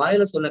சொல்றான், அவன்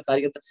வாயில சொன்ன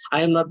காரியத்தை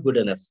I am not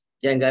good enough.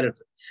 N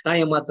character நான்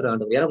ஏமாத்துறேன்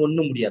ஆண்டவர், எனக்கு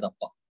ஒண்ணும்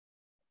முடியாதப்பா.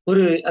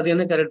 அது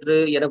என்ன கேரக்டர்?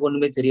 எனக்கு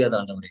ஒண்ணுமே தெரியாது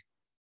ஆண்டவரே.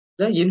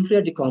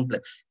 Inferiority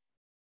complex.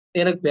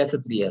 எனக்கு பேச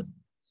தெரியாது.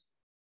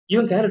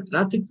 இவன் கேரக்டர்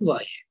நான்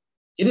திக்குவாய்.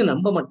 இது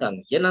நம்ப மாட்டாங்க.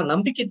 ஏன்னா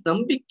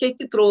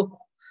நம்பிக்கைக்கு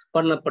துரோகம்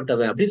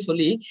பண்ணப்பட்டவன் அப்படின்னு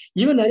சொல்லி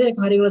இவன் நிறைய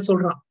காரியங்களை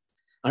சொல்றான்.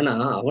 ஆனா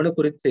அவனை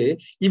குறித்து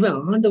இவன்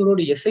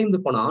ஆண்டவரோடு இசைந்து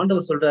போனான்.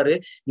 ஆண்டவர் சொல்றாரு,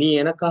 நீ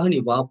எனக்காக நீ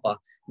வாப்பா,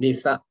 நீ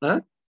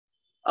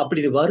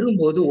அப்படி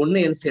வரும்போது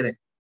உன்னை என்ன செய்யறேன்?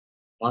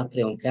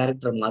 மாத்திரை அவன்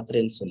கேரக்டரை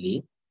மாத்திரேன்னு சொல்லி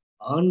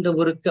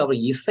ஆண்டவருக்கு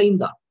அவன்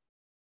இசைந்தான்.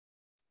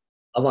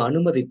 அவன்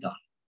அனுமதித்தான்.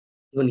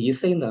 இவன்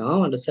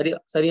இசைந்தான்.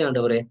 சரி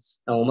ஆண்டவரே,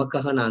 நான்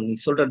உமக்காக நீ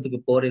சொல்றதுக்கு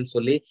போறேன்னு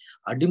சொல்லி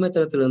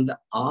அடிமைத்தனத்துல இருந்து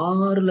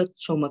 6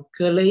 லட்சம்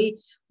மக்களை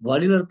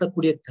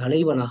வழிநடத்தக்கூடிய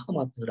தலைவனாக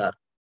மாத்துகிறார்.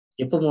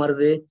 எப்ப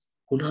மாறுது?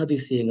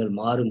 குணாதிசயங்கள்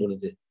மாறும்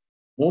பொழுது,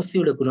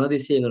 மோசையோட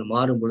குணாதிசயங்கள்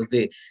மாறும்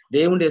பொழுது,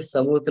 தேவனுடைய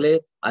சமூகத்திலே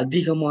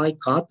அதிகமாய்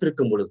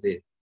காத்திருக்கும் பொழுது,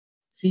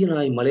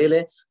 சீனாய் மலையில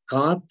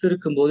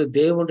காத்திருக்கும் போது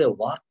தேவனுடைய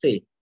வார்த்தை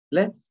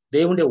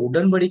தேவனுடைய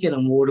உடன்படிக்கை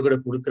நம்மோடு கூட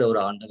கொடுக்கிற ஒரு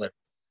ஆண்டவர்.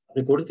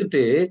 அப்படி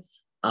கொடுத்துட்டு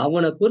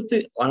அவனை குறித்து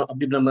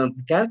அப்படி நம்ம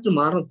கேரக்டர்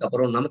மாறினதுக்கு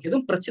அப்புறம் நமக்கு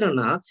எதுவும்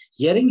பிரச்சனைனா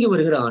இறங்கி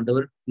வருகிற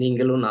ஆண்டவர்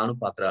நீங்களும்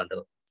நானும் பாக்குற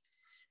ஆண்டவர்.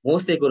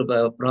 மோசைக்கு ஒரு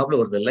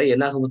ப்ராப்ளம் வருது இல்ல,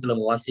 என்னாகமத்துல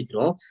நம்ம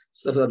வாசிக்கிறோம்.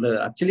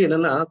 ஆக்சுவலி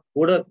என்னன்னா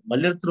கூட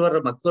வழிநடத்து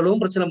வர்ற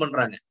மக்களும் பிரச்சனை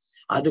பண்றாங்க.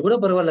 அது கூட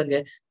பரவாயில்லைங்க,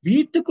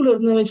 வீட்டுக்குள்ள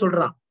இருந்தவன்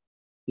சொல்றான்,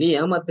 நீ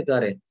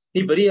ஏமாத்துக்காரே,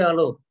 நீ பெரிய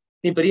ஆளோ,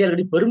 நீ பெரிய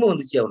ஆளுடி, பெருமை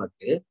வந்துச்சு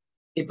அவனுக்கு,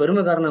 நீ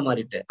பெருமைக்காரனா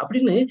மாறிட்ட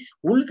அப்படின்னு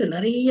உள்ளுக்கு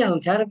நிறைய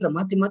அவன் கேரக்டரை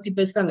மாத்தி மாத்தி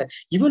பேசுறாங்க.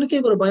 இவனுக்கே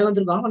ஒரு பயம்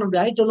வந்திருக்கும், அவன் அப்படி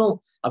ஆயிட்டணும்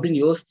அப்படின்னு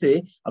யோசித்து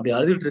அப்படி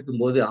அழுதுட்டு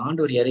இருக்கும் போது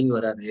ஆண்டவர் இறங்கி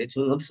வராரு.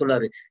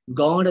 சொல்றாரு,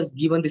 God has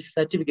given this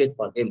certificate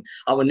for him.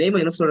 அவன் நேம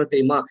என்ன சொல்ற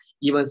தெரியுமா?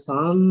 இவன்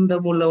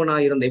சாந்தம் உள்ளவனா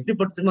இருந்த,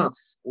 எப்படிப்பட்ட தெரியுமா?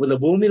 இந்த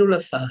பூமியில் உள்ள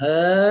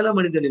சகல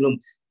மனிதனிலும்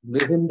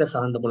மிகுந்த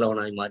சாந்தம்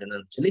உள்ளவனாய்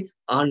மாறினான்னு சொல்லி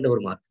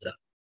ஆண்டவர்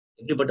மாத்துறார்.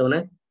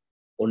 எப்படிப்பட்டவன?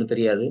 ஒண்ணு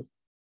தெரியாது,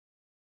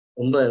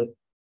 ரொம்ப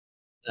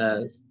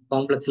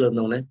காம்ப்ளெக்ஸ்ல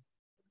இருந்தவன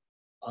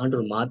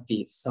ஆண்டவர் மாத்தி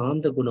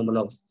சாந்த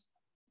குணமெல்லாம்.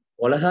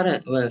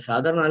 கொலகாரன் அவன்,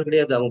 சாதாரண ஆள்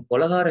கிடையாது, அவன்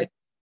கொலகாரன்,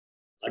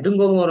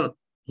 கடுங்கோபம் வரும்,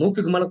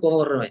 மூக்குக்கு மேல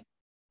கோபம் வர்றவன்.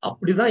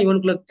 அப்படிதான்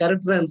இவனுக்குள்ள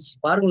கேரக்டர் தான் இருந்துச்சு.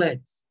 பாருங்களேன்,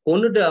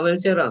 கொண்டுட்டு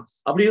அவன் செய்யறான்.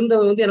 அப்படி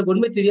இருந்தவன் எனக்கு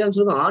ஒண்ணுமே தெரியாதுன்னு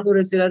சொல்லுவான்.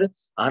 ஆண்டவர் செய்யறாரு,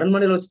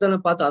 அரண்மனையில வச்சுதான்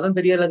நான் பார்த்தேன், அதான்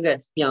தெரியலங்க,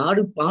 நீ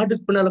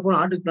ஆட்டுக்கு பின்னால போன,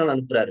 ஆட்டுக்கு பின்னால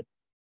அனுப்புறாரு.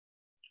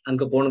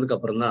 அங்க போனதுக்கு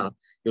அப்புறம் தான்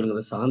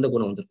இவனுக்கு சாந்த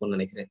குணம் வந்திருக்கும்னு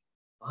நினைக்கிறேன்.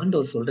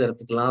 ஆண்டவர் சொல்ற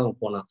இடத்துக்குலாம் அவன்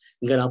போனான்.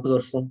 இங்க 40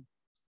 வருஷம்,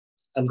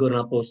 அங்க ஒரு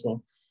 40 வருஷம்,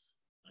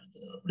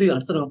 அப்படி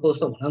அடுத்த 40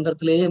 வருஷம்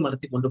வனாந்தரத்திலேயே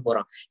நடத்தி கொண்டு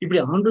போறான். இப்படி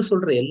ஆண்டு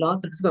சொல்ற எல்லா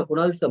திட்டத்துக்கும்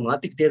குணாதிசத்தை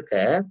மாத்திக்கிட்டே இருக்க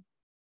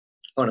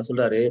அவனை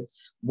சொல்றாரு,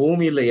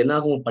 பூமியில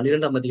என்னாகும்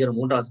 12ஆம் அதிகாரம்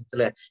 3ஆம்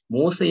வசனத்துல,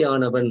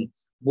 மோசையானவன்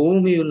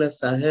பூமியுள்ள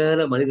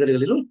சகல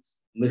மனிதர்களிலும்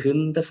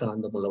மிகுந்த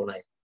சாந்தம்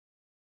உள்ளவனாய்.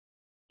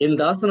 என்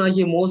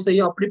தாசனாகிய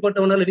மோசையும்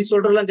அப்படிப்பட்டவனால நீ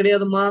சொல்றதெல்லாம்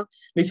கிடையாதுமா,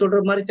 நீ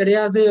சொல்ற மாதிரி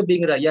கிடையாது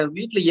அப்படிங்கிற. என்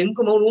வீட்டுல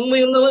எங்கும் அவன்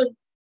உண்மை உள்ளவன்.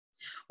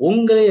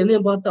 உங்களை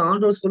என்னைய பார்த்து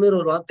ஆண்டவர் சொல்லுற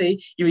ஒரு வார்த்தை,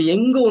 இவன்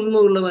எங்க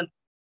உண்மை உள்ளவன்.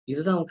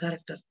 இதுதான் அவன்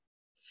கேரக்டர்.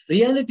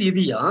 ரியாலிட்டி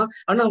இதுயா.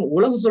 ஆனா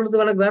உலகம் சொல்றது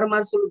எனக்கு வேற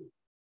மாதிரி சொல்லுது.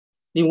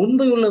 நீ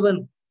உண்மை உள்ளவன்,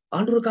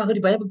 ஆண்டவருக்காக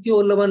நீ பயபக்தியோ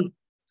உள்ளவன்,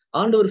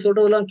 ஆண்டவர்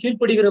சொல்றதெல்லாம்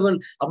கீழ்ப்படுகிறவன்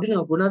அப்படின்னு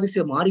அவன்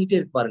குணாதிசயம் மாறிக்கிட்டே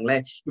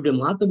இருப்பாருங்களேன். இப்படி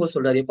மாத்தும் போது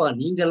சொல்றாரு, எப்பா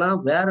நீங்கெல்லாம்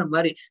வேற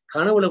மாதிரி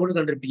கனவுல கூட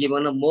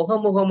கண்டிருப்பீங்க,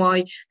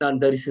 முகமுகமாய்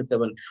நான்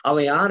தரிசித்தவன்.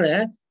 அவன் யார?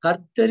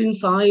 கர்த்தரின்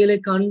சாயலை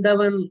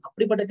கண்டவன்.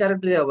 அப்படிப்பட்ட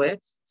கேரக்டர் அவன்,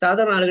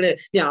 சாதாரண ஆளு கிடையாது.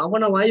 நீ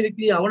அவனை வாய்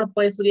வைக்கிறியா, அவனை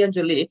பேசுறியான்னு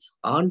சொல்லி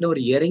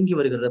ஆண்டவர் இறங்கி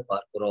வருகிறத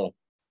பார்க்கிறோம்.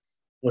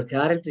 ஒரு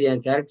கேரக்டர்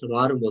என் கேரக்டர்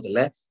மாறும்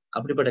போதுல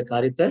அப்படிப்பட்ட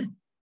காரியத்தை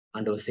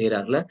ஆண்டவர்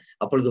செய்யறாருல.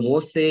 அப்பொழுது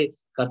மோசே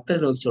கர்த்தரை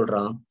நோக்கி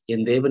சொல்றான்,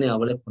 என் தேவனை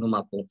அவளை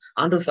குணமாக்கும்.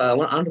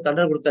 ஆண்டு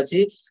தண்டனை கொடுத்தாச்சு.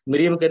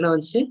 மிரியமுக்கு என்ன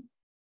வந்துச்சு?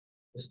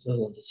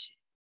 வந்துச்சு.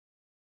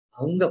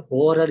 அவங்க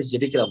போராடி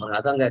ஜெபிக்கிறாங்க.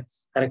 அதாங்க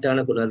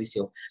கரெக்டான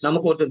குணாதிசயம்.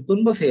 நமக்கு ஒருத்தர்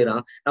துன்பம்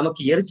செய்யறான்,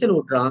 நமக்கு எரிச்சல்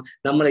ஊட்டுறான்,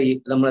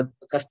 நம்மளை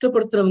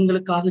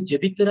கஷ்டப்படுத்துறவங்களுக்காக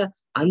ஜெபிக்கிற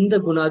அந்த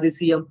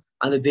குணாதிசயம்,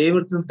 அந்த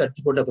தேவனத்திலிருந்து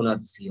கற்றுக்கொண்ட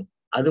குணாதிசயம்,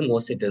 அது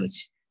மோசிட்டு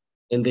இருந்துச்சு.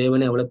 என்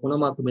தேவனை அவளை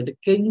குணமாக்கும் என்று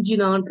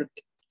கெஞ்சினான்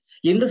இருக்கு.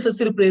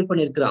 Intercessory prayer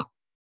பண்ணிருக்கிறான்.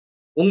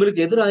 உங்களுக்கு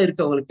எதிராக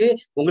இருக்கவங்களுக்கு,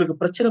 உங்களுக்கு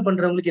பிரச்சனை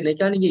பண்றவங்களுக்கு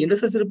என்னைக்கா நீங்க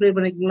இன்டர்செசரி பிரேயர்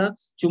பண்ணிருக்கீங்களா?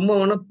 சும்மா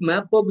வேணா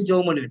மேப்போக்கு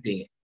ஜெபம்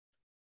பண்ணிருப்பீங்க.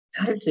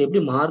 கேரக்டர்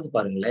எப்படி மாறுது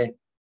பாருங்களேன்.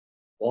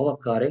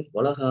 கோவக்காரன்,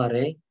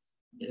 கொலகாரன்,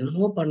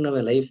 என்னமோ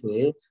பண்ணவன் லைஃப்,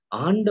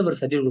 ஆண்டவர்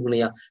சர்டிபிகேட்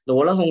கொடுக்கணையா? இந்த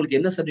உலகம் உங்களுக்கு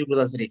என்ன சர்டிபிகேட்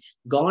கொடுத்தா சரி,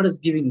 God is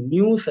giving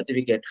new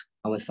certificate.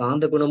 அவன்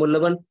சாந்த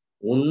குணமுள்ளவன்,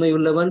 உண்மை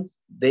உள்ளவன்,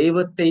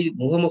 தெய்வத்தை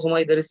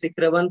முகமுகமாய்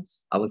தரிசிக்கிறவன்,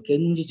 அவன்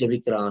கெஞ்சி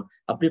ஜெபிக்கிறான்.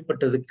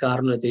 அப்படிப்பட்டதுக்கு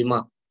காரணம் தெரியுமா?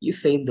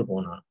 இசைந்து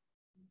போனான்.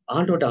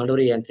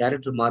 ஆண்டவரை என்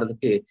கேரக்டர்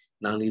மாறதுக்கு,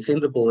 நான்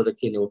இசைந்து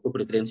போவதற்கு என்னை ஒப்பு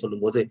கொடுக்கிறேன்னு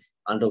சொல்லும் போது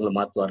ஆண்டவங்களை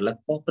மாத்துவார்ல.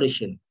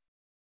 Cooperation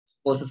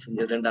process.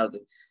 2வது.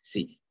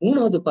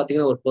 மூணாவது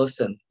பாத்தீங்கன்னா ஒரு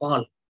பர்சன்,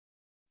 பால்.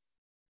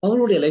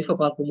 அவனுடைய லைஃபை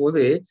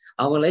பார்க்கும்போது,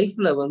 அவன்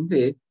லைஃப்ல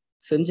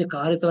செஞ்ச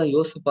காரியத்தெல்லாம்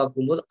யோசிச்சு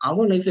பார்க்கும்போது,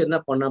 அவன் லைஃப்ல என்ன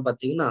பண்ணான்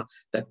பாத்தீங்கன்னா,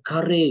 த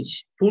கரேஜ்,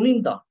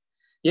 துணிந்தான்.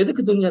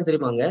 எதுக்கு துணிஞ்சான்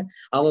தெரியுமாங்க?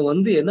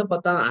 அவன் என்ன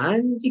பார்த்தா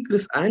ஆன்டி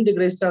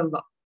கிரைஸ்டா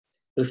இருந்தான்.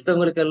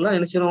 கிறிஸ்தவங்களுக்கு எல்லாம்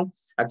என்ன செய்யணும்?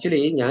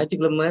 ஆக்சுவலி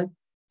ஞாயிற்றுக்கிழமை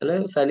இல்ல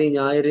சனி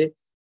ஞாயிறு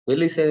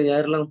வெள்ளி சனி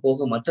ஞாயிறு எல்லாம்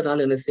போக மற்ற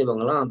நாள் என்ன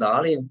செய்வாங்களாம், அந்த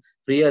ஆலயம்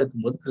ஃப்ரீயா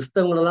இருக்கும்போது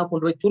கிறிஸ்தவங்களை எல்லாம்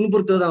கொண்டு போய்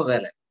துன்புறுத்துதான்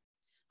வேலை,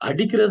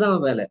 அடிக்கிறதுதான்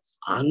வேலை.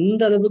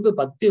 அந்த அளவுக்கு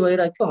பக்தி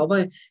வைராக்கியம்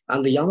அவன்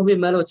அந்த யாவை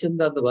மேல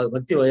வச்சிருந்த அந்த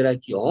பக்தி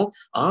வைராக்கியம்.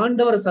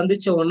 ஆண்டவரை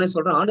சந்திச்ச உடனே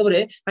சொல்றான்,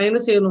 ஆண்டவரே நான்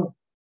என்ன செய்யணும்?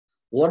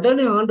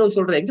 உடனே ஆண்டவர்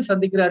சொல்ற எங்க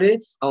சந்திக்கிறாரு?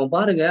 அவன்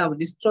பாருங்க, அவன்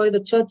டிஸ்ட்ராய்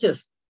த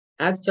சர்ச்சஸ்.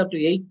 ஆக்ட்ஸ்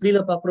சாப்டர்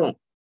 8:3 பாக்குறோம்.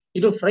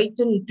 இது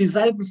ஃப்ரைட்டன்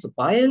டிசைபிள்ஸ்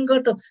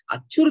பயங்கர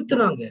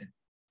அச்சுறுத்தினாங்க.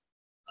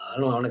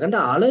 அவனை கண்டா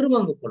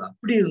அலறுவாங்க போல.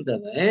 அப்படி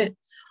இருந்தவன்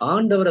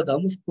ஆண்டவரை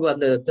தமஸ்கு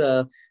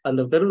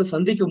அந்த தெருவுல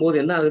சந்திக்கும் போது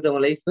என்ன ஆகுது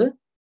அவன் லைஃப்?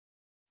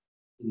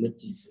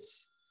 ஜீசஸ்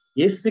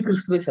இயேசு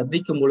கிறிஸ்துவை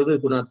சந்திக்கும் பொழுது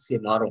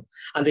குணாதிசயம் மாறும்.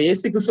 அந்த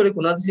இயேசு கிறிஸ்துவோட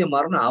குணாதிசயம்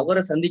மாறணும்,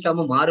 அவரை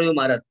சந்திக்காம மாறவே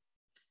மாறாது.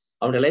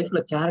 அவனுடைய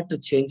லைஃப்ல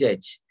கேரக்டர் சேஞ்ச்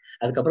ஆயிடுச்சு.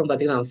 அதுக்கப்புறம்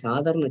பாத்தீங்கன்னா அவன்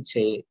சாதாரண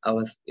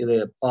அவன் இது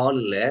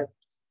பால்ல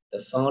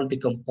சால்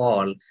பிகம்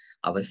பால்,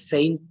 அவன்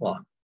செயின்ட்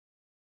பால்,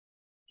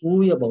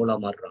 தூய பவுலா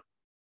மாறுறான்.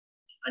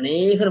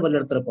 அநேகர்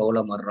வழிநடத்துற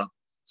பவுலா மாறுறான்.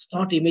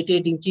 Start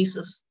imitating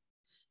Jesus.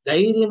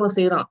 தைரியமா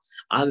செய்யறான்.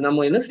 அது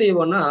நம்ம என்ன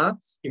செய்வோம்னா,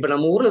 இப்ப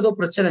நம்ம ஊர்ல ஏதோ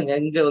பிரச்சனைங்க,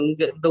 இங்க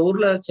இந்த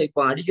ஊர்ல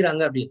இப்ப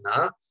அடிக்கிறாங்க அப்படின்னா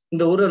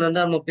இந்த ஊர்ல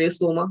ரெண்டா நம்ம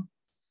பேசுவோமா?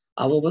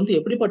 அவன்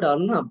எப்படிப்பட்ட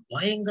ஆளுன்னா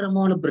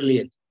பயங்கரமான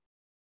பிரில்லியன்ட்,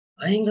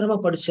 பயங்கரமா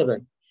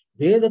படிச்சவன்,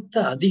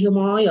 வேதத்தை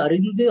அதிகமாய்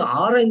அறிந்து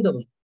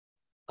ஆராய்ந்தவன்.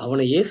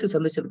 அவனை இயேசு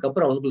சந்திச்சதுக்கு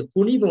அப்புறம் அவனுக்கு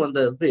துணிவு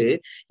வந்தது.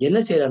 என்ன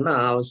செய்யறான்னா,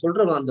 அவன்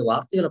சொல்றவன் அந்த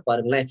வார்த்தைகளை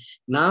பாருங்களேன்,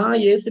 நான்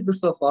இயேசு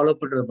கிறிஸ்துவ ஃபாலோ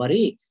பண்ற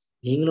மாதிரி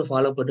நீங்களும்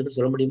ஃபாலோ பண்ணிட்டு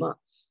சொல்ல முடியுமா?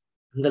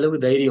 அந்த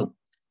அளவுக்கு தைரியம்.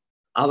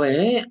 அவன்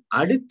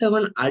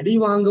அடுத்தவன் அடி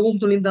வாங்கவும்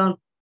துணிந்தான்,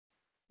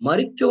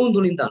 மறிக்கவும்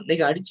துணிந்தான்.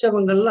 இன்னைக்கு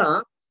அடிச்சவங்கெல்லாம்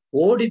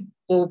ஓடி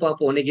போக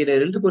பார்ப்போம். இன்னைக்கு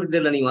 2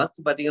 கொரிந்தியர்ல நீங்க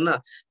வாசித்து பாத்தீங்கன்னா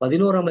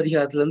 11ஆம்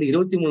அதிகாரத்துல இருந்து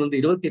 23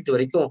 28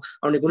 வரைக்கும்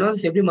அவனுடைய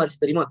குணாதிசயம் எப்படி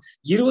மாறிச்சு தெரியுமா?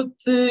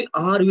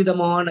 26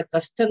 விதமான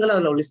கஷ்டங்களை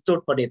அதுல லிஸ்ட்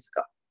அவுட் பண்ணிட்டு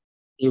இருக்கான்.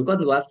 நீ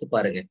உட்கார்ந்து வாசித்து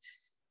பாருங்க.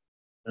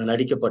 நான்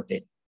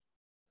அடிக்கப்பட்டேன்,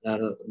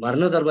 நான்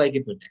மரண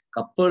தருவாய்க்கு போயிட்டேன்,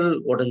 கப்பல்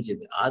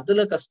உடைஞ்சது,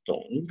 அதுல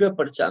கஷ்டம், இங்க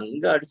படிச்சா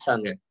அங்க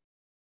அடிச்சாங்க,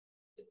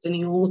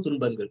 எத்தனையோ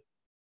துன்பங்கள்.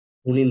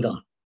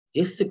 துணிந்தான்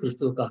இயேசு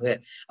கிறிஸ்துவுக்காக.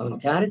 அவன்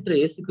கேரக்டர்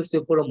இயேசு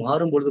கிறிஸ்துவை போல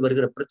மாறும் பொழுது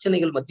வருகிற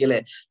பிரச்சனைகள் மத்தியில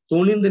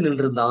துணிந்து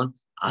நின்றிருந்தான்.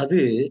 அது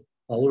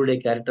அவருடைய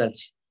கேரக்டர்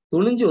ஆச்சு.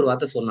 துணிஞ்சு ஒரு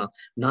வார்த்தை சொன்னான்,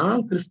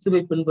 நான்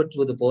கிறிஸ்துவை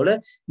பின்பற்றுவது போல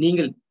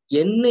நீங்கள்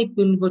என்னை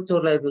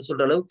பின்பற்றுவர்களா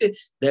சொல்ற அளவுக்கு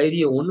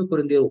தைரியம். 1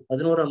 கொரிந்தியர்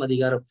 11ஆம்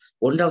அதிகாரம்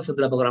 1ஆம்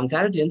வசனத்துல பார்க்கிறோம். அவன்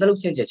கேரக்டர் எந்த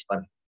அளவுக்கு சேஞ்ச் ஆச்சு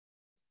பாருங்க.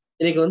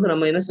 இன்னைக்கு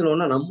நம்ம என்ன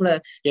சொல்லுவோம்னா,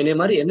 என்னை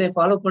மாதிரி என்னை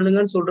ஃபாலோ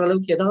பண்ணுங்கன்னு சொல்ற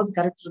அளவுக்கு ஏதாவது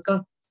கேரக்டர் இருக்கா?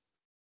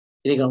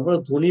 இன்னைக்கு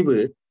அவ்வளவு துணிவு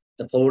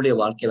இந்த பவுலுடைய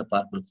வாழ்க்கையில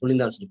பார்க்கணும்.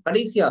 துணிந்தான்னு சொல்லி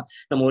கடைசியா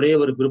நம்ம ஒரே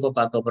ஒரு குரூப்பை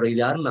பார்க்க போறோம்.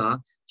 இது யாருன்னா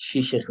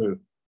சீஷர்கள்.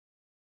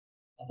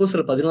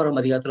 அப்போஸ்தலர் 11ஆம்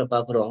அதிகாரத்துல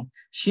பார்க்கிறோம்,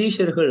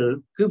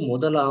 சீஷர்களுக்கு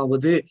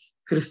முதலாவது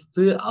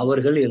கிறிஸ்து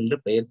அவர்கள் என்று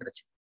பெயர்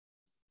கிடைச்சது.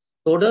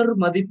 தொடர்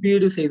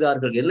மதிப்பீடு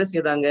செய்தார்கள். என்ன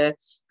செய்தாங்க?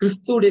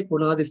 கிறிஸ்துடைய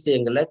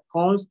குணாதிசயங்களை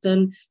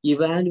கான்ஸ்டன்ட்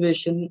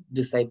இவாலுவேஷன்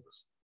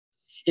டிசைபிள்ஸ்.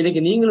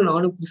 இன்னைக்கு நீங்களும்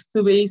நானும்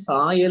கிறிஸ்துவை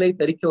சாயலை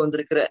தரிக்க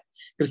வந்திருக்கிற,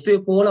 கிறிஸ்துவை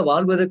போல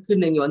வாழ்வதற்கு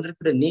நீங்க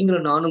வந்திருக்கிற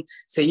நீங்களும் நானும்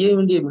செய்ய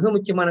வேண்டிய மிக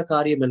முக்கியமான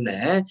காரியம் என்ன?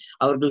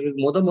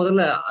 அவர்களுக்கு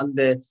முதல்ல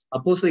அந்த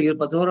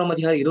அப்போஸ்தலர் 11ஆம்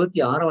அதிகாரம்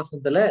 26ஆம்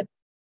வசனத்துல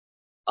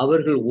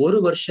அவர்கள்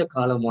 1 வருஷ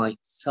காலமாய்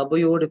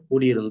சபையோடு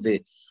கூடியிருந்து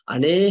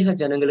அநேக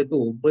ஜனங்களுக்கு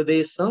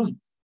உபதேசம்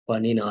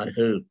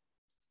பண்ணினார்கள்.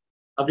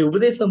 அப்படி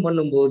உபதேசம்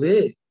பண்ணும்போது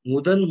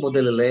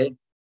முதல்ல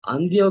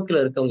அந்தியோக்குல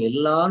இருக்கவங்க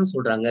எல்லாரும்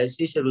சொல்றாங்க,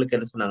 சீஷர்களுக்கு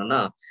என்ன சொன்னாங்கன்னா,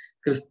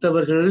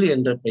 கிறிஸ்தவர்கள்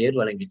என்ற பெயர்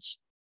வழங்கிச்சு.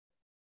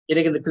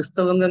 இன்னைக்கு இந்த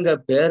கிறிஸ்தவங்க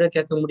பேரை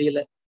கேட்க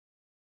முடியல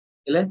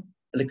இல்ல,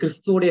 அந்த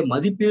கிறிஸ்துவோடைய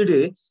மதிப்பீடு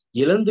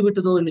இழந்து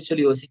விட்டதோ என்று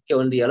சொல்லி யோசிக்க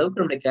வேண்டிய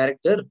அளவுக்கு நம்முடைய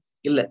கேரக்டர்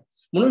இல்ல.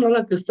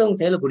 முன்னாடி கிறிஸ்தவங்க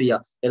கையில கூடியா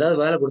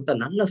ஏதாவது வேலை கொடுத்தா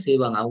நல்லா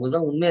செய்வாங்க,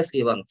 அவங்கதான் உண்மையா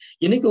செய்வாங்க.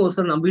 இன்னைக்கும் ஒரு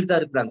சிலர் நம்பிட்டு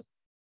தான் இருக்கிறாங்க.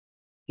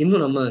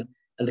 இன்னும் நம்ம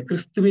அந்த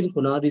கிறிஸ்துவின்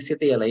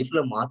குணாதிசயத்தை என் லைஃப்ல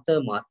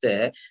மாத்த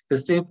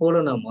கிறிஸ்துவை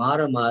போல நான்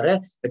மாற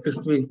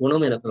கிறிஸ்துவின்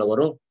குணம் எனக்குள்ள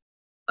வரும்.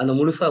 அந்த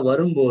முழுசா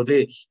வரும்போது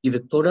இது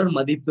தொடர்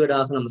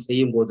மதிப்பீடாக நம்ம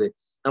செய்யும் போது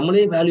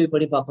நம்மளே வேல்யூ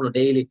பண்ணி பார்க்கணும்.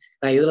 டெய்லி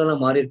நான்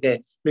இதுலலாம் மாறி இருக்கேன்,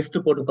 லிஸ்ட்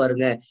போட்டு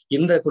பாருங்க.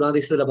 இந்த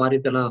குணாதிசயத்துல மாறி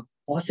இருக்கேன்னா,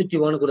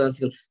 பாசிட்டிவான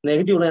குணாதிசயங்கள்,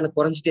 நெகட்டிவ்லாம் எனக்கு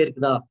குறைஞ்சிட்டே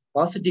இருக்குதா,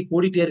 பாசிட்டிவ்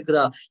கூடிட்டே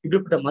இருக்குதா,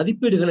 இப்படிப்பட்ட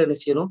மதிப்பீடுகளை என்ன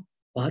செய்யணும்?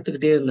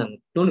 பார்த்துக்கிட்டே இருந்தாங்க.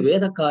 இன்னொன்னு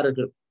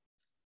வேதக்காரர்கள்,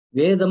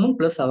 வேதமும்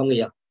பிளஸ்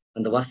அவங்கயா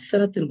அந்த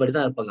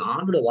வசனத்தின்படிதான் இருப்பாங்க.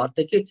 ஆண்டோட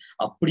வார்த்தைக்கு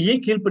அப்படியே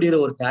கீழ்ப்படுகிற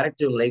ஒரு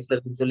கேரக்டர் உங்க லைஃப்ல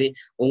இருக்குன்னு சொல்லி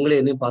உங்களே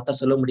என்னையும் பார்த்தா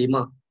சொல்ல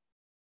முடியுமா?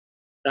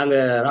 நாங்க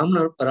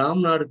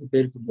ராம்நாடுக்கு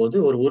போயிருக்கும் போது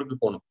ஒரு ஊருக்கு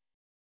போனோம்.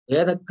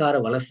 வேதக்கார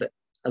வலசை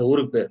அந்த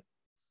ஊருக்கு பேர்.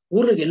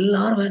 ஊர்ல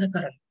எல்லாரும்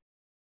வேதக்காரங்க.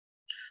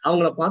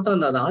 அவங்கள பார்த்தா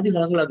அந்த ஆதி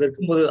காலங்கள் அங்க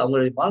இருக்கும்போது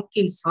அவங்களுடைய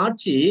வாழ்க்கையின்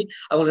சாட்சி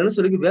அவங்க என்ன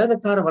சொல்லி,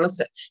 வேதக்கார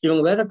வலசை,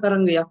 இவங்க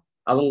வேதக்காரங்கயா,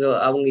 அவங்க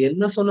அவங்க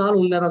என்ன சொன்னாலும்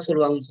உண்மையாதான்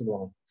சொல்லுவாங்கன்னு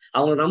சொல்லுவாங்க.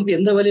 அவங்க நம்பி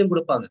எந்த வேலையும்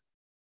கொடுப்பாங்க.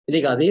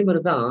 இன்னைக்கு அதே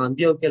மாதிரிதான்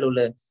அந்தியோக்கியால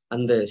உள்ள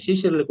அந்த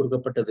சீஷர்களுக்கு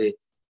கொடுக்கப்பட்டது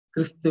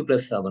கிறிஸ்து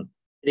பிளஸ் அவன்.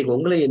 இன்னைக்கு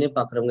உங்களை என்ன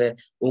பாக்குறவங்க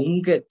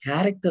உங்க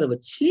கேரக்டரை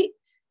வச்சு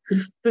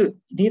கிறிஸ்து,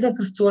 நீதான்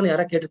கிறிஸ்துவான்னு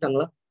யாரா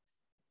கேட்டுட்டாங்களா?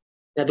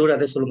 அதோட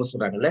அதை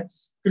சொல்றாங்கல்ல,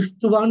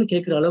 கிறிஸ்துவான்னு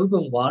கேட்கிற அளவுக்கு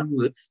உங்க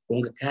வாழ்வு,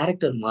 உங்க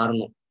கேரக்டர்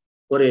மாறணும்.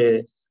 ஒரு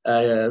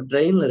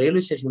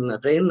ரயில்வே ஸ்டேஷன்ல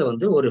ட்ரெயின்ல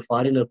வந்து ஒரு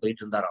ஃபாரினர்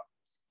போயிட்டு இருந்தாராம்.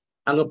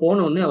 அங்க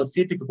போன உடனே அவர்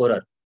சீட்டுக்கு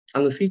போறாரு.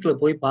 அங்க சீட்ல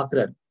போய்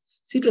பாக்குறாரு.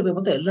 சீட்ல போய்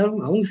பார்த்தா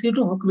எல்லாரும் அவங்க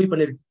சீட்டும் ஆக்குபை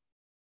பண்ணிருக்கு.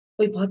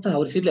 போய் பார்த்தா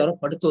அவர் சீட்ல யாரோ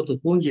படுத்து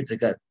ஒருத்தர் தூங்கிட்டு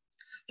இருக்காரு.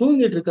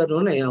 தூங்கிட்டு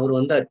இருக்காருன்னு அவர்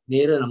வந்தாரு.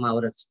 நேரா நம்ம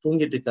அவரை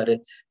தூங்கிட்டு இருக்காரு,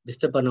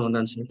 டிஸ்டர்ப் பண்ண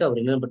வந்தான்னு சொல்லிட்டு அவர்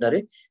என்ன பண்ணாரு,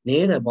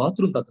 நேர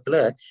பாத்ரூம் பக்கத்துல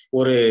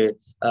ஒரு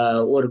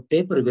ஒரு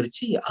பேப்பர்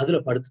விரிச்சு அதுல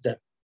படுத்துட்டாரு.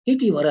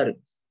 டிடி வராரு.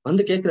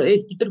 வந்து கேட்கிறாரு,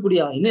 ஏய் டிக்கெட்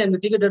குடியா, என்ன அந்த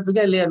டிக்கெட்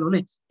எடுத்துக்கா இல்லையான்னு,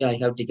 ஐ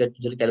ஹேவ்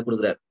டிக்கெட் சொல்லி கையில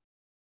கொடுக்குறாரு.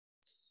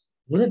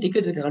 முதல்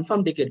டிக்கெட் இருக்கு,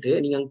 கன்ஃபார்ம் டிக்கெட்,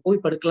 நீங்க அங்க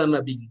போய் படுக்கலாமே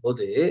அப்படிங்கும்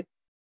போது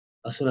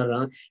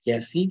சொன்னாராம்,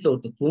 என் சீட்ல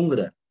ஒருத்தர்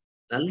தூங்குறாரு,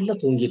 நல்லா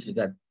தூங்கிட்டு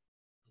இருக்காரு,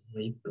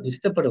 இப்ப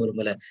டிஸ்டர்ப் பண்ண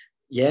விரும்பல,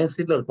 என்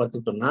சீட்ல ஒரு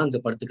படுத்துக்கிட்டோம், நான் அங்க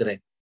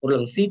படுத்துக்கிறேன், ஒரு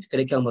சீட்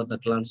கிடைக்காம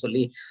தட்டலாம்னு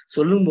சொல்லி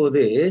சொல்லும்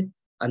போது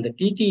அந்த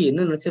டிடி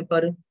என்ன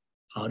நினைச்சிருப்பாரு,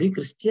 ஆர் யூ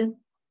கிறிஸ்டியன்,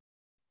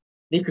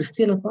 நீ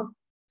கிறிஸ்டியனப்பா,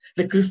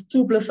 இந்த கிறிஸ்து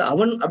பிளஸ்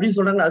அவன் அப்படின்னு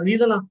சொல்றாங்க, அது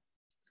நீதானா,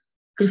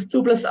 கிறிஸ்து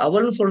பிளஸ்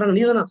அவள்னு சொல்றாங்க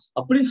நீதானா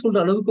அப்படின்னு சொல்ற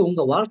அளவுக்கு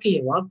உங்க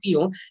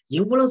வாழ்க்கையும்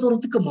எவ்வளவு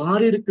தூரத்துக்கு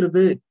மாறி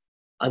இருக்கிறது.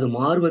 அது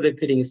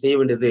மாறுவதற்கு நீங்க செய்ய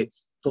வேண்டியது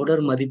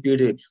தொடர்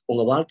மதிப்பீடு.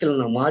 உங்க வாழ்க்கையில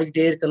நான்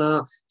மாறிக்கிட்டே இருக்கனா,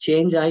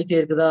 சேஞ்ச் ஆகிட்டே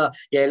இருக்குதா,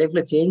 என்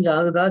லைஃப்ல சேஞ்ச்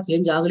ஆகுதா,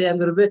 சேஞ்ச்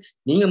ஆகலையாங்கிறது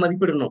நீங்க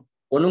மதிப்பிடணும்.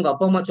 ஒண்ணு உங்க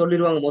அப்பா அம்மா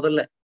சொல்லிடுவாங்க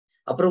முதல்ல,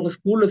 அப்புறம் உங்க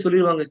ஸ்கூல்ல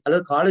சொல்லிடுவாங்க,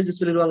 அல்லது காலேஜ்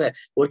சொல்லிடுவாங்க,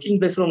 ஒர்க்கிங்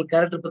பிளேஸ்ல உங்க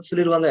கேரக்டர் பத்தி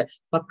சொல்லிடுவாங்க,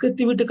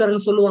 பக்கத்து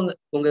வீட்டுக்காரங்க சொல்லுவாங்க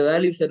உங்க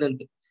வேல்யூஸ்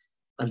என்னன்னு.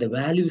 அந்த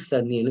வேல்யூஸ்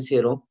நீ என்ன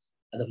செய்யறோம்,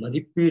 அதை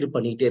மதிப்பீடு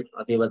பண்ணிக்கிட்டே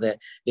இருக்கும்.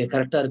 அதே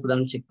கரெக்டா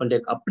இருக்குதான்னு செக் பண்ணிட்டே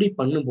இருக்கும். அப்படி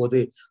பண்ணும்போது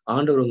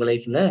ஆண்டவர் உங்க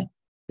லைஃப்ல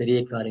பெரிய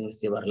காரியங்கள்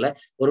செய்வார்ல.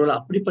 ஒருவேளை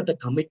அப்படிப்பட்ட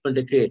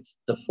கமிட்மெண்ட்டுக்கு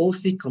இந்த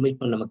ஃபோர்ஸி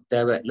கமிட்மெண்ட் நமக்கு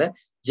தேவை இல்ல.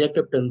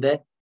 ஜேக்கப் இருந்த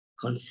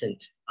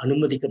கன்சென்ட்,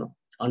 அனுமதிக்கணும்.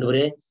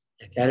 ஆண்டவரே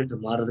என்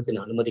கேரக்டர் மாறதுக்கு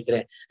நான்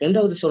அனுமதிக்கிறேன்.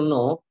 ரெண்டாவது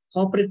சொன்னோம்,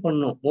 கோஆபரேட்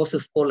பண்ணணும்.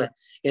 மோசஸ் போல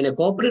என்னை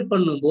கோஆபரேட்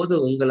பண்ணும் போது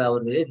உங்களை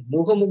அவரு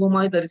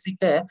முகமுகமாய்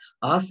தரிசிக்க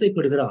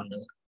ஆசைப்படுகிற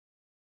ஆண்டவர்.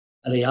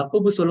 அதை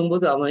யாக்கோபு சொல்லும்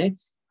போது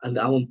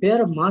அவன்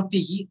பேரை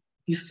மாத்தி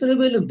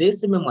இஸ்ரவேலும்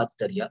தேசமே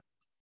மாத்திட்டாரியா.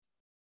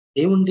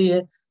 தேவனுடைய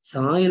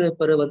சாயலை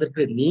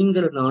பெறுவதற்கு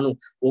நீங்களும் நானும்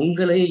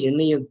உங்களை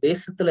என்னையும்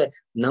தேசத்துல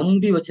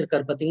நம்பி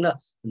வச்சிருக்காரு பாத்தீங்களா.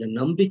 அந்த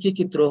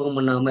நம்பிக்கைக்கு துரோகம்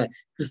பண்ணாம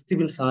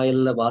கிறிஸ்துவின்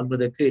சாயல்ல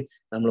வாழ்வதற்கு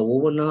நம்மளை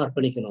ஒவ்வொன்னா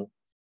அர்ப்பணிக்கணும்.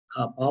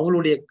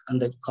 பவுலுடைய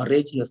அந்த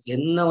கரேஜ்னஸ்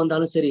என்ன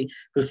வந்தாலும் சரி,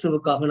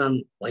 கிறிஸ்துவுக்காக நான்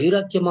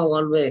வைராக்கியமா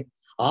வாழ்வேன்,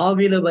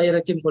 ஆவியில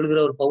வைராக்கியம்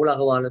கொள்கிற ஒரு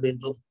பவுலாக வாழ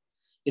வேண்டும்.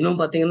 இன்னும்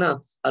பாத்தீங்கன்னா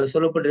அது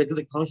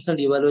சொல்லப்பட்டிருக்குது,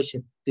 கான்ஸ்டன்ட்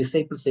இவாலுவேஷன்.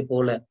 டிசைபிள்ஸை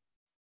போல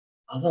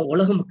அவன்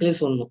உலக மக்களே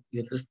சொல்லணும்,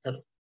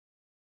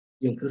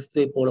 இவன்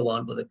கிறிஸ்துவை போல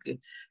வாழ்வதற்கு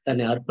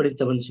தன்னை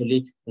அர்ப்பணித்தவன் சொல்லி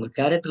உங்க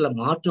கேரக்டர்ல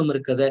மாற்றம்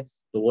இருக்கத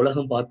இந்த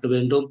உலகம் பார்க்க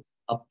வேண்டும்.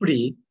 அப்படி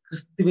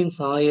கிறிஸ்துவின்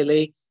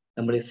சாயலை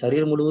நம்முடைய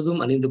சரீரம்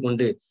முழுவதும் அணிந்து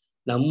கொண்டு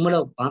நம்மளை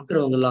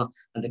பார்க்கிறவங்க எல்லாம்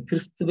அந்த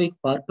கிறிஸ்துவை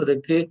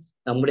பார்ப்பதற்கு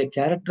நம்முடைய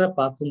கேரக்டரை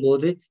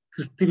பார்க்கும்போது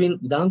கிறிஸ்துவின்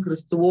தான்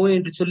கிறிஸ்துவோ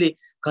என்று சொல்லி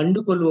கண்டு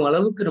கொள்ளும்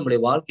அளவுக்கு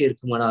நம்முடைய வாழ்க்கை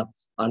இருக்குமானால்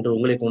ஆண்டவர்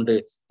உங்களை கொண்டு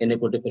என்னை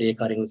கொண்டு பெரிய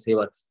காரியங்கள்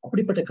செய்வார்.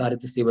 அப்படிப்பட்ட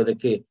காரியத்தை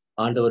செய்வதற்கு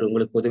ஆண்டவர்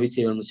உங்களுக்கு உதவி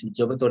செய்யணும்னு சொல்லி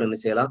ஜெபத்தோட என்ன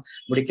செய்யலாம்,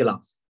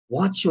 முடிக்கலாம்.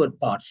 Watch your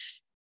thoughts.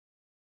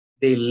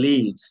 They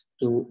lead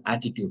to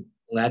attitude.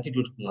 உங்க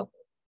attitude.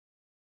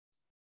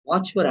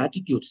 Watch your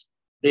attitudes.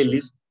 They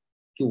lead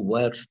to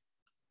words.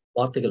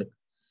 வார்த்தைகளுக்கு.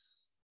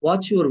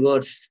 Watch your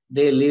words.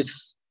 They leads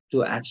to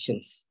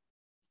actions.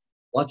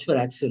 Watch your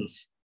actions.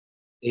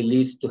 They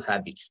leads to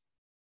habits.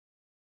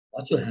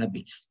 Watch your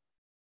habits.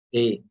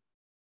 They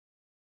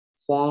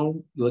form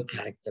your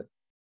character.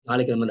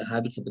 நாளைக்கு நம்ம அந்த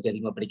ஹேபிட்ஸை பத்தி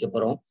அதிகமா படிக்க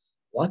போறோம்.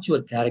 Watch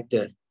your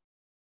character.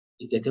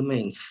 It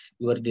determines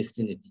your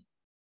destiny.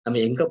 நம்ம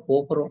எங்க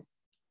போகிறோம்,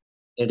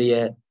 என்னுடைய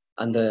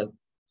அந்த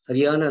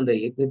சரியான அந்த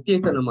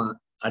நித்தியத்தை நம்ம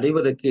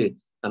அடைவதற்கு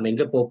நம்ம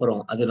எங்க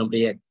போகிறோம், அது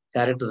நம்முடைய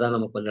கேரக்டர் தான்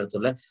நமக்கு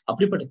நடத்தல.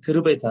 அப்படிப்பட்ட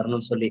கிருபை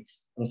தரணும்னு சொல்லி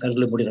நம்ம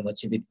கண்களை மூடி நம்ம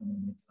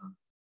ஜெபிக்கலாம்.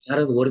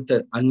 யாராவது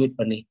ஒருத்தர் அன்மியூட்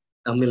பண்ணி,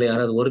 நம்மள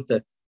யாராவது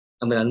ஒருத்தர்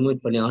நம்ம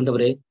அன்மியூட் பண்ணி,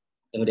 ஆண்டவரே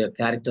என்னுடைய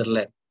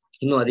கேரக்டர்ல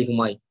இன்னும்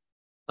அதிகமாய்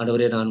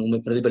ஆண்டவரே நான் உண்மை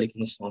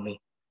பிரதிபலிக்கணும் சுவாமி,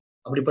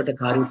 அப்படிப்பட்ட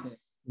காரியத்தை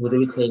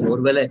உதவி செய்யுங்க.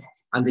 ஒருவேளை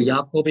அந்த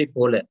யாக்கோபை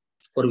போல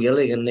ஒரு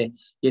வேலை என்னை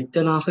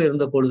எத்தனாக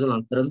இருந்த பொழுது,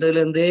 நான்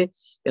பிறந்ததிலிருந்தே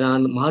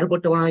நான்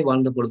மாறுபட்டவனாய்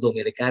வாழ்ந்த பொழுதும்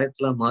என்னுடைய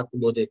கேரக்டர்லாம்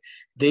மாற்றும் போது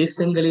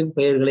தேசங்களின்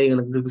பெயர்களை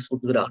எனக்கு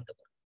சூட்டுகிற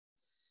ஆண்டவர்,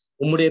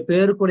 உம்முடைய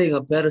பேரு கூட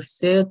எங்க பேரை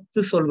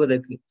சேர்த்து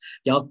சொல்வதற்கு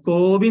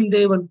யாக்கோபின்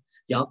தேவன்,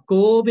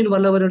 யாக்கோபின்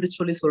வல்லவர் என்று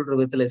சொல்லி சொல்ற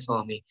விதத்துல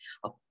சுவாமி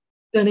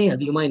அத்தனை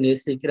அதிகமாய்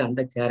நேசிக்கிற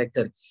அந்த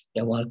கேரக்டர்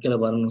என் வாழ்க்கையில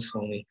வரணும்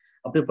சுவாமி.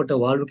 அப்படிப்பட்ட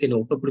வாழ்வுக்கு என்னை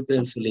ஒப்பு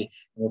கொடுக்குறேன்னு சொல்லி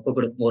ஒப்பு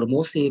கொடுக்கும். ஒரு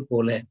மோசையை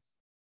போல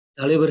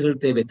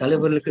தலைவர்கள் தேவை.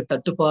 தலைவர்களுக்கு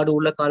தட்டுப்பாடு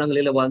உள்ள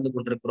காலங்களில வாழ்ந்து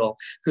கொண்டிருக்கிறோம்.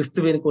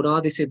 கிறிஸ்துவின்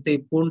குணாதிசயத்தை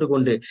பூண்டு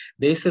கொண்டு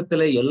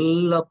தேசத்துல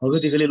எல்லா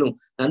பகுதிகளிலும்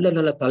நல்ல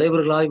நல்ல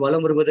தலைவர்களாய்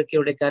வலம் வருவதற்கு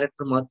என்னுடைய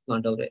கேரக்டர் மாத்து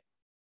ஆண்டவரே.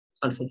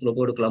 ஒப்பு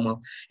கொடுக்கலாமா?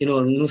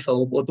 இன்னும்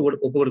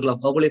ஒப்பு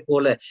கொடுக்கலாம். பவுலை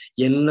போல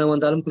என்ன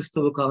வந்தாலும்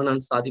கிறிஸ்துவுக்காக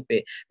நான்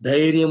சாதிப்பேன்,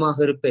 தைரியமாக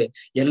இருப்பேன்,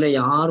 என்னை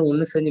யாரும்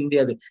ஒண்ணும் செஞ்ச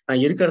முடியாது,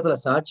 நான் இருக்கிற இடத்துல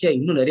சாட்சியா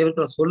இன்னும் நிறைய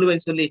பேருக்கு நான்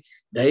சொல்லுவேன்னு சொல்லி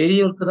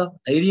தைரியம் இருக்குதா?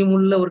 தைரியம்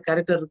உள்ள ஒரு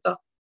கேரக்டர் இருக்கா?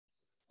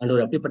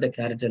 ஆண்டவர் அப்படிப்பட்ட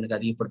கேரக்டர் எனக்கு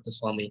அதிகப்படுத்த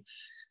சுவாமி.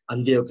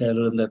 அந்தியோக்கியாவில்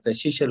இருந்த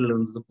சீஷர்கள்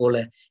இருந்தது போல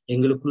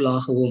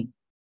எங்களுக்குள்ளாகவும்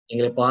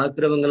எங்களை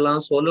பார்க்கிறவங்க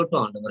எல்லாம்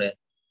சொல்லட்டும் ஆண்டவரே,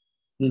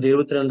 இந்த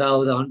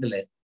 22வது ஆண்டுல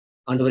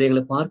ஆண்டவரே,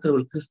 எங்களை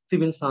பார்க்கிறவர்கள்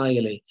கிறிஸ்துவின்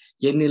சாயலை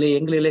என்னிலே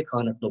எங்களிலே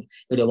காணட்டும்.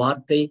 என்னுடைய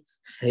வார்த்தை,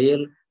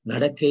 செயல்,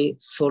 நடக்கை,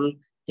 சொல்,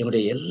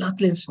 என்னுடைய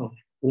எல்லாத்திலையும் சுவாமி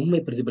உண்மை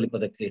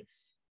பிரதிபலிப்பதற்கு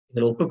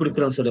எங்களை ஒப்புக்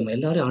கொடுக்கிறோம். சொல்லுங்க,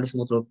 எல்லாரும் ஆண்டு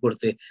சமூகத்தில் ஒப்பு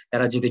கொடுத்து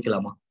யாராவது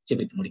ஜெபிக்கலாமா?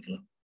 ஜெபித்து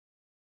முடிக்கலாம்.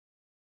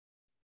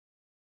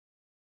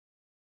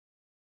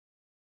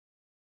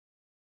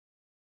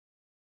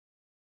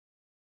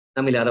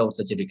 நம்ம யாராவது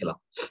ஒருத்தர்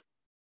ஜெபிக்கலாம்.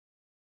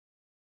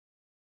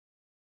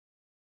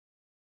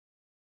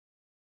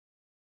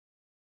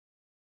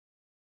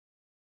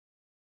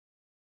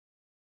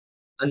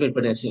 அன்மியூட்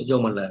பண்ணியாச்சு.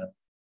 ஜோமன்ல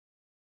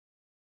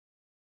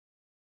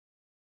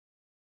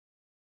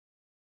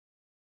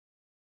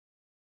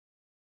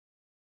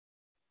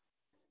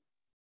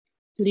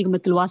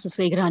துதிகமத்தில் வாசம்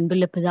செய்கிற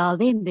அன்புள்ள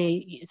பிதாவே, இந்த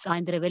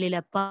சாயந்தர வேளையில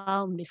அப்பா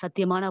உம்முடைய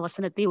சத்தியமான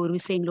வசனத்தை ஒரு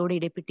விஷயங்களோடு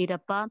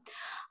இடைப்பட்டீரப்பா.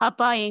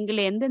 அப்பா,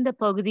 எங்களை எந்தெந்த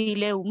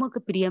பகுதியில உமக்கு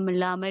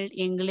பிரியமில்லாமல்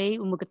எங்களை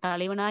உமக்கு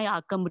தலைவனாய்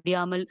ஆக்க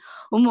முடியாமல்,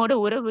 உம்மோட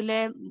உறவுல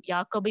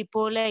யாக்கோபை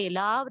போல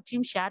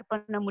எல்லாவற்றையும் ஷேர்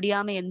பண்ண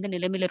முடியாம எந்த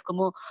நிலைமையில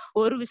இருக்குமோ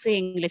ஒரு விஷயம்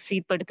எங்களை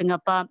சீர்படுத்துங்க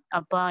அப்பா.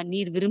 அப்பா,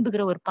 நீர்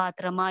விரும்புகிற ஒரு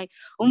பாத்திரமாய்,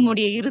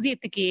 உம்முடைய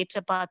இருதயத்துக்கு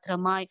ஏற்ற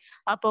பாத்திரமாய்,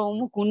 அப்பா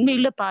உமக்கு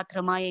உண்மையுள்ள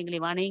பாத்திரமாய்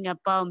எங்களை வணைங்க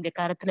அப்பா. உம்முடைய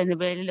கரத்துல இந்த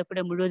வேலையில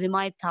கூட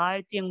முழுவதுமாய்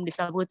தாழ்த்தி உங்களுடைய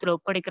சமூகத்துல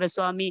ஒப்படைக்கிற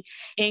சுவாமி.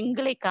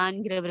 எங்களை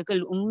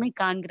காண்கிறவர்கள் உண்மை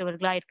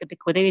காண்கிறவர்களா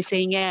இருக்கிறதுக்கு உதவி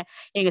செய்யுங்க.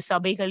 எங்க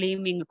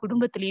சபைகளையும் எங்க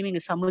குடும்பத்திலையும்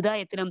எங்க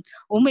சமுதாயத்திலும்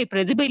உண்மை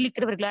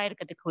பிரதிபலிக்கிறவர்களா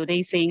இருக்கிறதுக்கு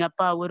உதவி செய்யுங்க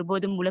அப்பா.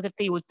 ஒருபோதும்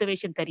உலகத்தை ஒத்த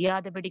வேஷம்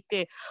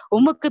தெரியாதபடிக்கு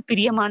உமக்கு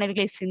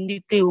பிரியமானவர்களை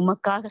சிந்தித்து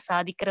உமக்காக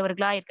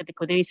சாதிக்கிறவர்களா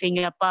இருக்கிறதுக்கு உதவி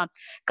செய்யுங்க அப்பா.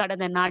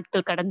 கடந்த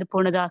நாட்கள் கடந்து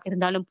போனதாக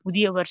இருந்தாலும்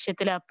புதிய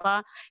வருஷத்துல அப்பா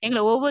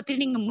எங்களை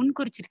ஒவ்வொருத்தரையும் நீங்க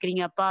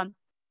முன்குறிச்சிருக்கிறீங்க அப்பா.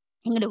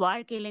 எங்களுடைய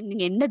வாழ்க்கையில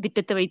நீங்க என்ன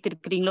திட்டத்தை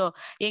வைத்திருக்கிறீங்களோ,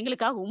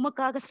 எங்களுக்காக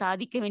உமக்காக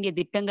சாதிக்க வேண்டிய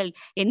திட்டங்கள்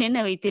என்னென்ன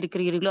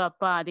வைத்திருக்கிறீர்களோ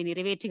அப்பா, அதை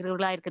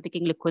நிறைவேற்றுகிறவர்களா இருக்கிறதுக்கு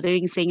எங்களுக்கு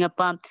உதவி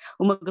செய்யுங்கப்பா.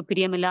 உமக்கு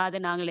பிரியமில்லாத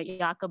நாங்கள்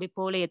யாக்கோபை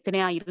போல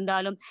எத்தனையா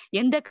இருந்தாலும்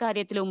எந்த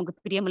காரியத்துல உமக்கு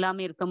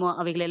பிரியமில்லாம இருக்கமோ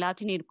அவைகள்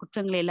எல்லாத்தையும் நீர்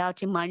குற்றங்களை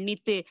எல்லாத்தையும்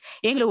மன்னித்து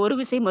எங்களை ஒரு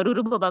விஷயம்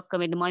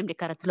மறுரூபமாக்க வேண்டுமா இப்படி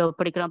கரத்துல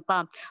ஒப்படைக்கிறோம்ப்பா.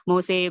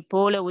 மோசேயை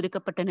போல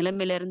ஒதுக்கப்பட்ட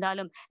நிலைமையில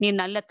இருந்தாலும் நீர்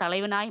நல்ல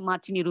தலைவனாய்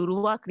மாற்றி நீர்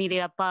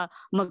உருவாக்குனீரே அப்பா.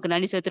 உமக்கு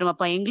நன்றி செலுத்துறோம்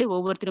அப்பா. எங்களை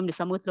ஒவ்வொருத்தரும் இந்த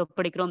சமூகத்துல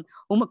ஒப்படைக்கிறோம்.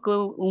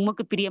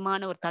 உமக்கு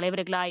பிரியமான ஒரு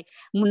தலைவர்களாய்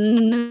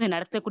முன்னு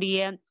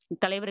நடத்தக்கூடிய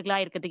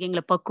தலைவர்களாய் இருக்கிறதுக்கு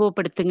எங்களை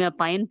பக்குவப்படுத்துங்க,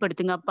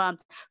 பயன்படுத்துங்க அப்பா.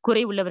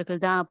 குறை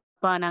உள்ளவர்கள் தான்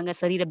அப்பா நாங்க,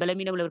 சரீர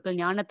பலவீனம் உள்ளவர்கள்,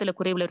 ஞானத்துல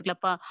குறை உள்ளவர்கள்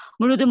அப்பா.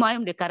 முழுதுமாய்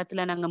உடைய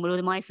கரத்துல நாங்க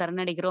முழுதுமாய்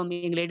சரணடைகிறோம்.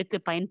 எங்களை எடுத்து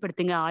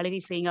பயன்படுத்துங்க, ஆளுகை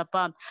செய்யுங்க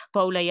அப்பா.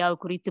 பவுலையாவை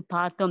குறித்து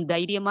பார்த்தோம்,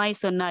 தைரியமாய்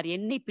சொன்னார்,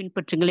 என்னை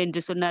பின்பற்றுங்கள்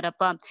என்று சொன்னார்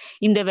அப்பா.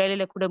 இந்த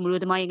வேலையில கூட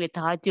முழுவதுமாய் எங்களை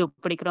தாழ்த்தி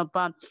ஒப்படைக்கிறோம்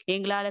அப்பா.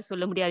 எங்களால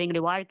சொல்ல முடியாது,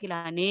 எங்களுடைய வாழ்க்கையில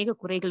அநேக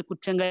குறைகள்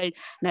குற்றங்கள்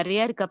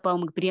நிறைய இருக்கப்பா.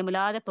 உங்களுக்கு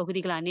பிரியமில்லாத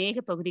பகுதிகள்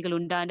அநேக பகுதிகள்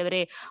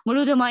உண்டாண்டவரே.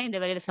 முழுவதுமாய் இந்த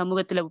வேலையில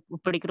சமூகத்துல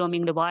ஒப்படைக்கிறோம்.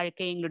 எங்களுடைய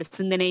வாழ்க்கை, எங்களுடைய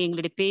சிந்தனை,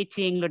 எங்களுடைய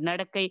பேச்சு, எங்களுடைய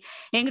நடக்கை,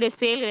 எங்களுடைய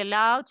செயல்கள்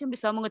எல்லாவற்றையும்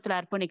சமூகத்துல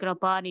அர்ப்பணிக்கிறோம்ப்பா.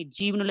 நீ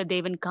ஜீவனுள்ள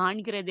தேவன்,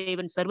 காண்கிற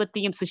தேவன்,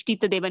 சர்வத்தையும்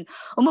சிருஷ்டித்த தேவன்.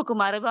 உமக்கு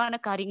மறைவான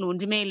காரியங்கள்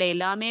ஒன்றுமே இல்லை,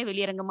 எல்லாமே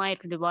வெளியரங்கமா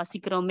இருக்கிறது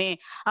வாசிக்கிறோமே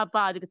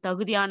அப்பா. அதுக்கு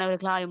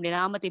தகுதியானவர்களா உங்களுடைய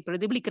நாமத்தை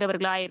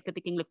பிரதிபலிக்கிறவர்களா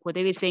இருக்கிறதுக்கு எங்களுக்கு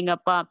உதவி செய்யுங்க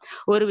அப்பா.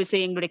 ஒரு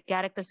விஷயம், எங்களுடைய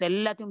கேரக்டர்ஸ்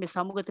எல்லாத்தையும் உங்களுடைய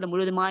சமூகத்துல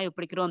முழுதுமாய்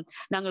ஒப்படைக்கிறோம்.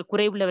 நாங்கள்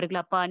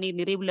குறைவுள்ளவர்கள் அப்பா, நீர்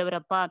நிறைவுள்ளவர்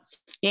அப்பா.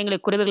 எங்களை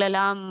குறைவுகள்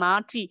எல்லாம்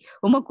மாற்றி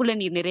உமக்குள்ள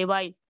நீர்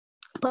நிறைவாய்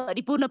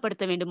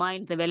பரிபூர்ணப்படுத்த வேண்டுமா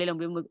இந்த வேலையில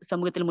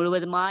சமூகத்தில்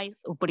முழுவதுமாய்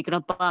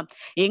ஒப்படைக்கிறோம்ப்பா.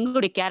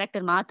 எங்களுடைய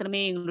கேரக்டர்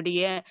மாத்திரமே எங்களுடைய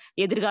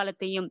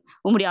எதிர்காலத்தையும்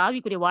உம்முடைய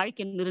ஆவிக்குரிய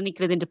வாழ்க்கையை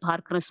நிர்ணயிக்கிறது என்று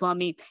பார்க்கிறோம்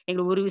சுவாமி.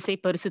 எங்களை ஒரு விசை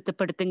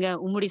பரிசுத்தப்படுத்துங்க.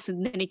 உம்முடைய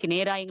சிந்தனைக்கு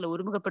நேரா எங்களை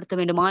ஒருமுகப்படுத்த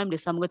வேண்டுமா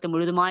நம்முடைய சமூகத்தை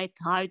முழுதுமாய்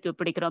தாழ்த்தி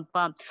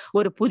ஒப்படைக்கிறோம்ப்பா.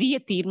 ஒரு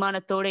புதிய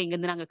தீர்மானத்தோட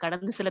இங்கிருந்து நாங்கள்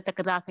கடந்து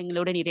செல்லத்தக்கதாக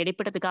எங்களோட நீர்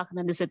இடைப்பட்டதுக்காக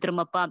நன்றி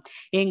செலுத்துறோம் அப்பா.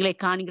 எங்களை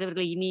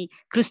காண்கிறவர்கள் இனி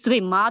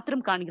கிறிஸ்துவை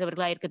மாத்திரம்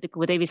காண்கிறவர்களா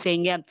இருக்கிறதுக்கு உதவி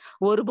செய்யுங்க.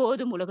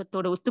 ஒருபோதும்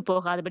உலகத்தோட ஒத்து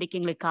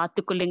போகாதபடிக்கு எங்களை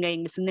காத்துக்கொள்ளுங்க.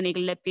 எங்க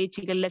சிந்தனைகள்ல,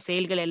 பேச்சுகள்ல,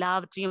 செயல்கள்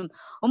எல்லாவற்றையும்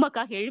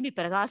உமக்காக எழும்பி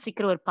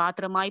பிரகாசிக்கிற ஒரு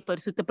பாத்திரமாய்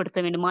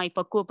பரிசுத்தப்படுத்த வேண்டுமாய்,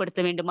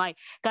 பக்குவப்படுத்த வேண்டுமாய்,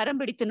 கரம்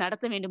பிடித்து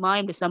நடத்த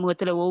வேண்டுமாய் இந்த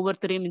சமூகத்துல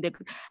ஒவ்வொருத்தரையும், இந்த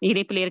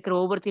இணைப்பில் இருக்கிற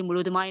ஒவ்வொருத்தையும்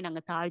முழுவதுமாய்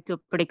நாங்க தாழ்த்தி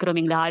ஒப்படைக்கிறோம்.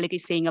 எங்களை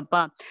ஆளுகை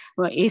செய்யுங்கப்பா.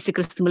 இயேசு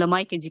கிறிஸ்து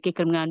மூலமாய் கெஞ்சி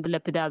கேட்கிறோம் அன்புள்ள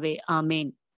பிதாவே, ஆமேன்.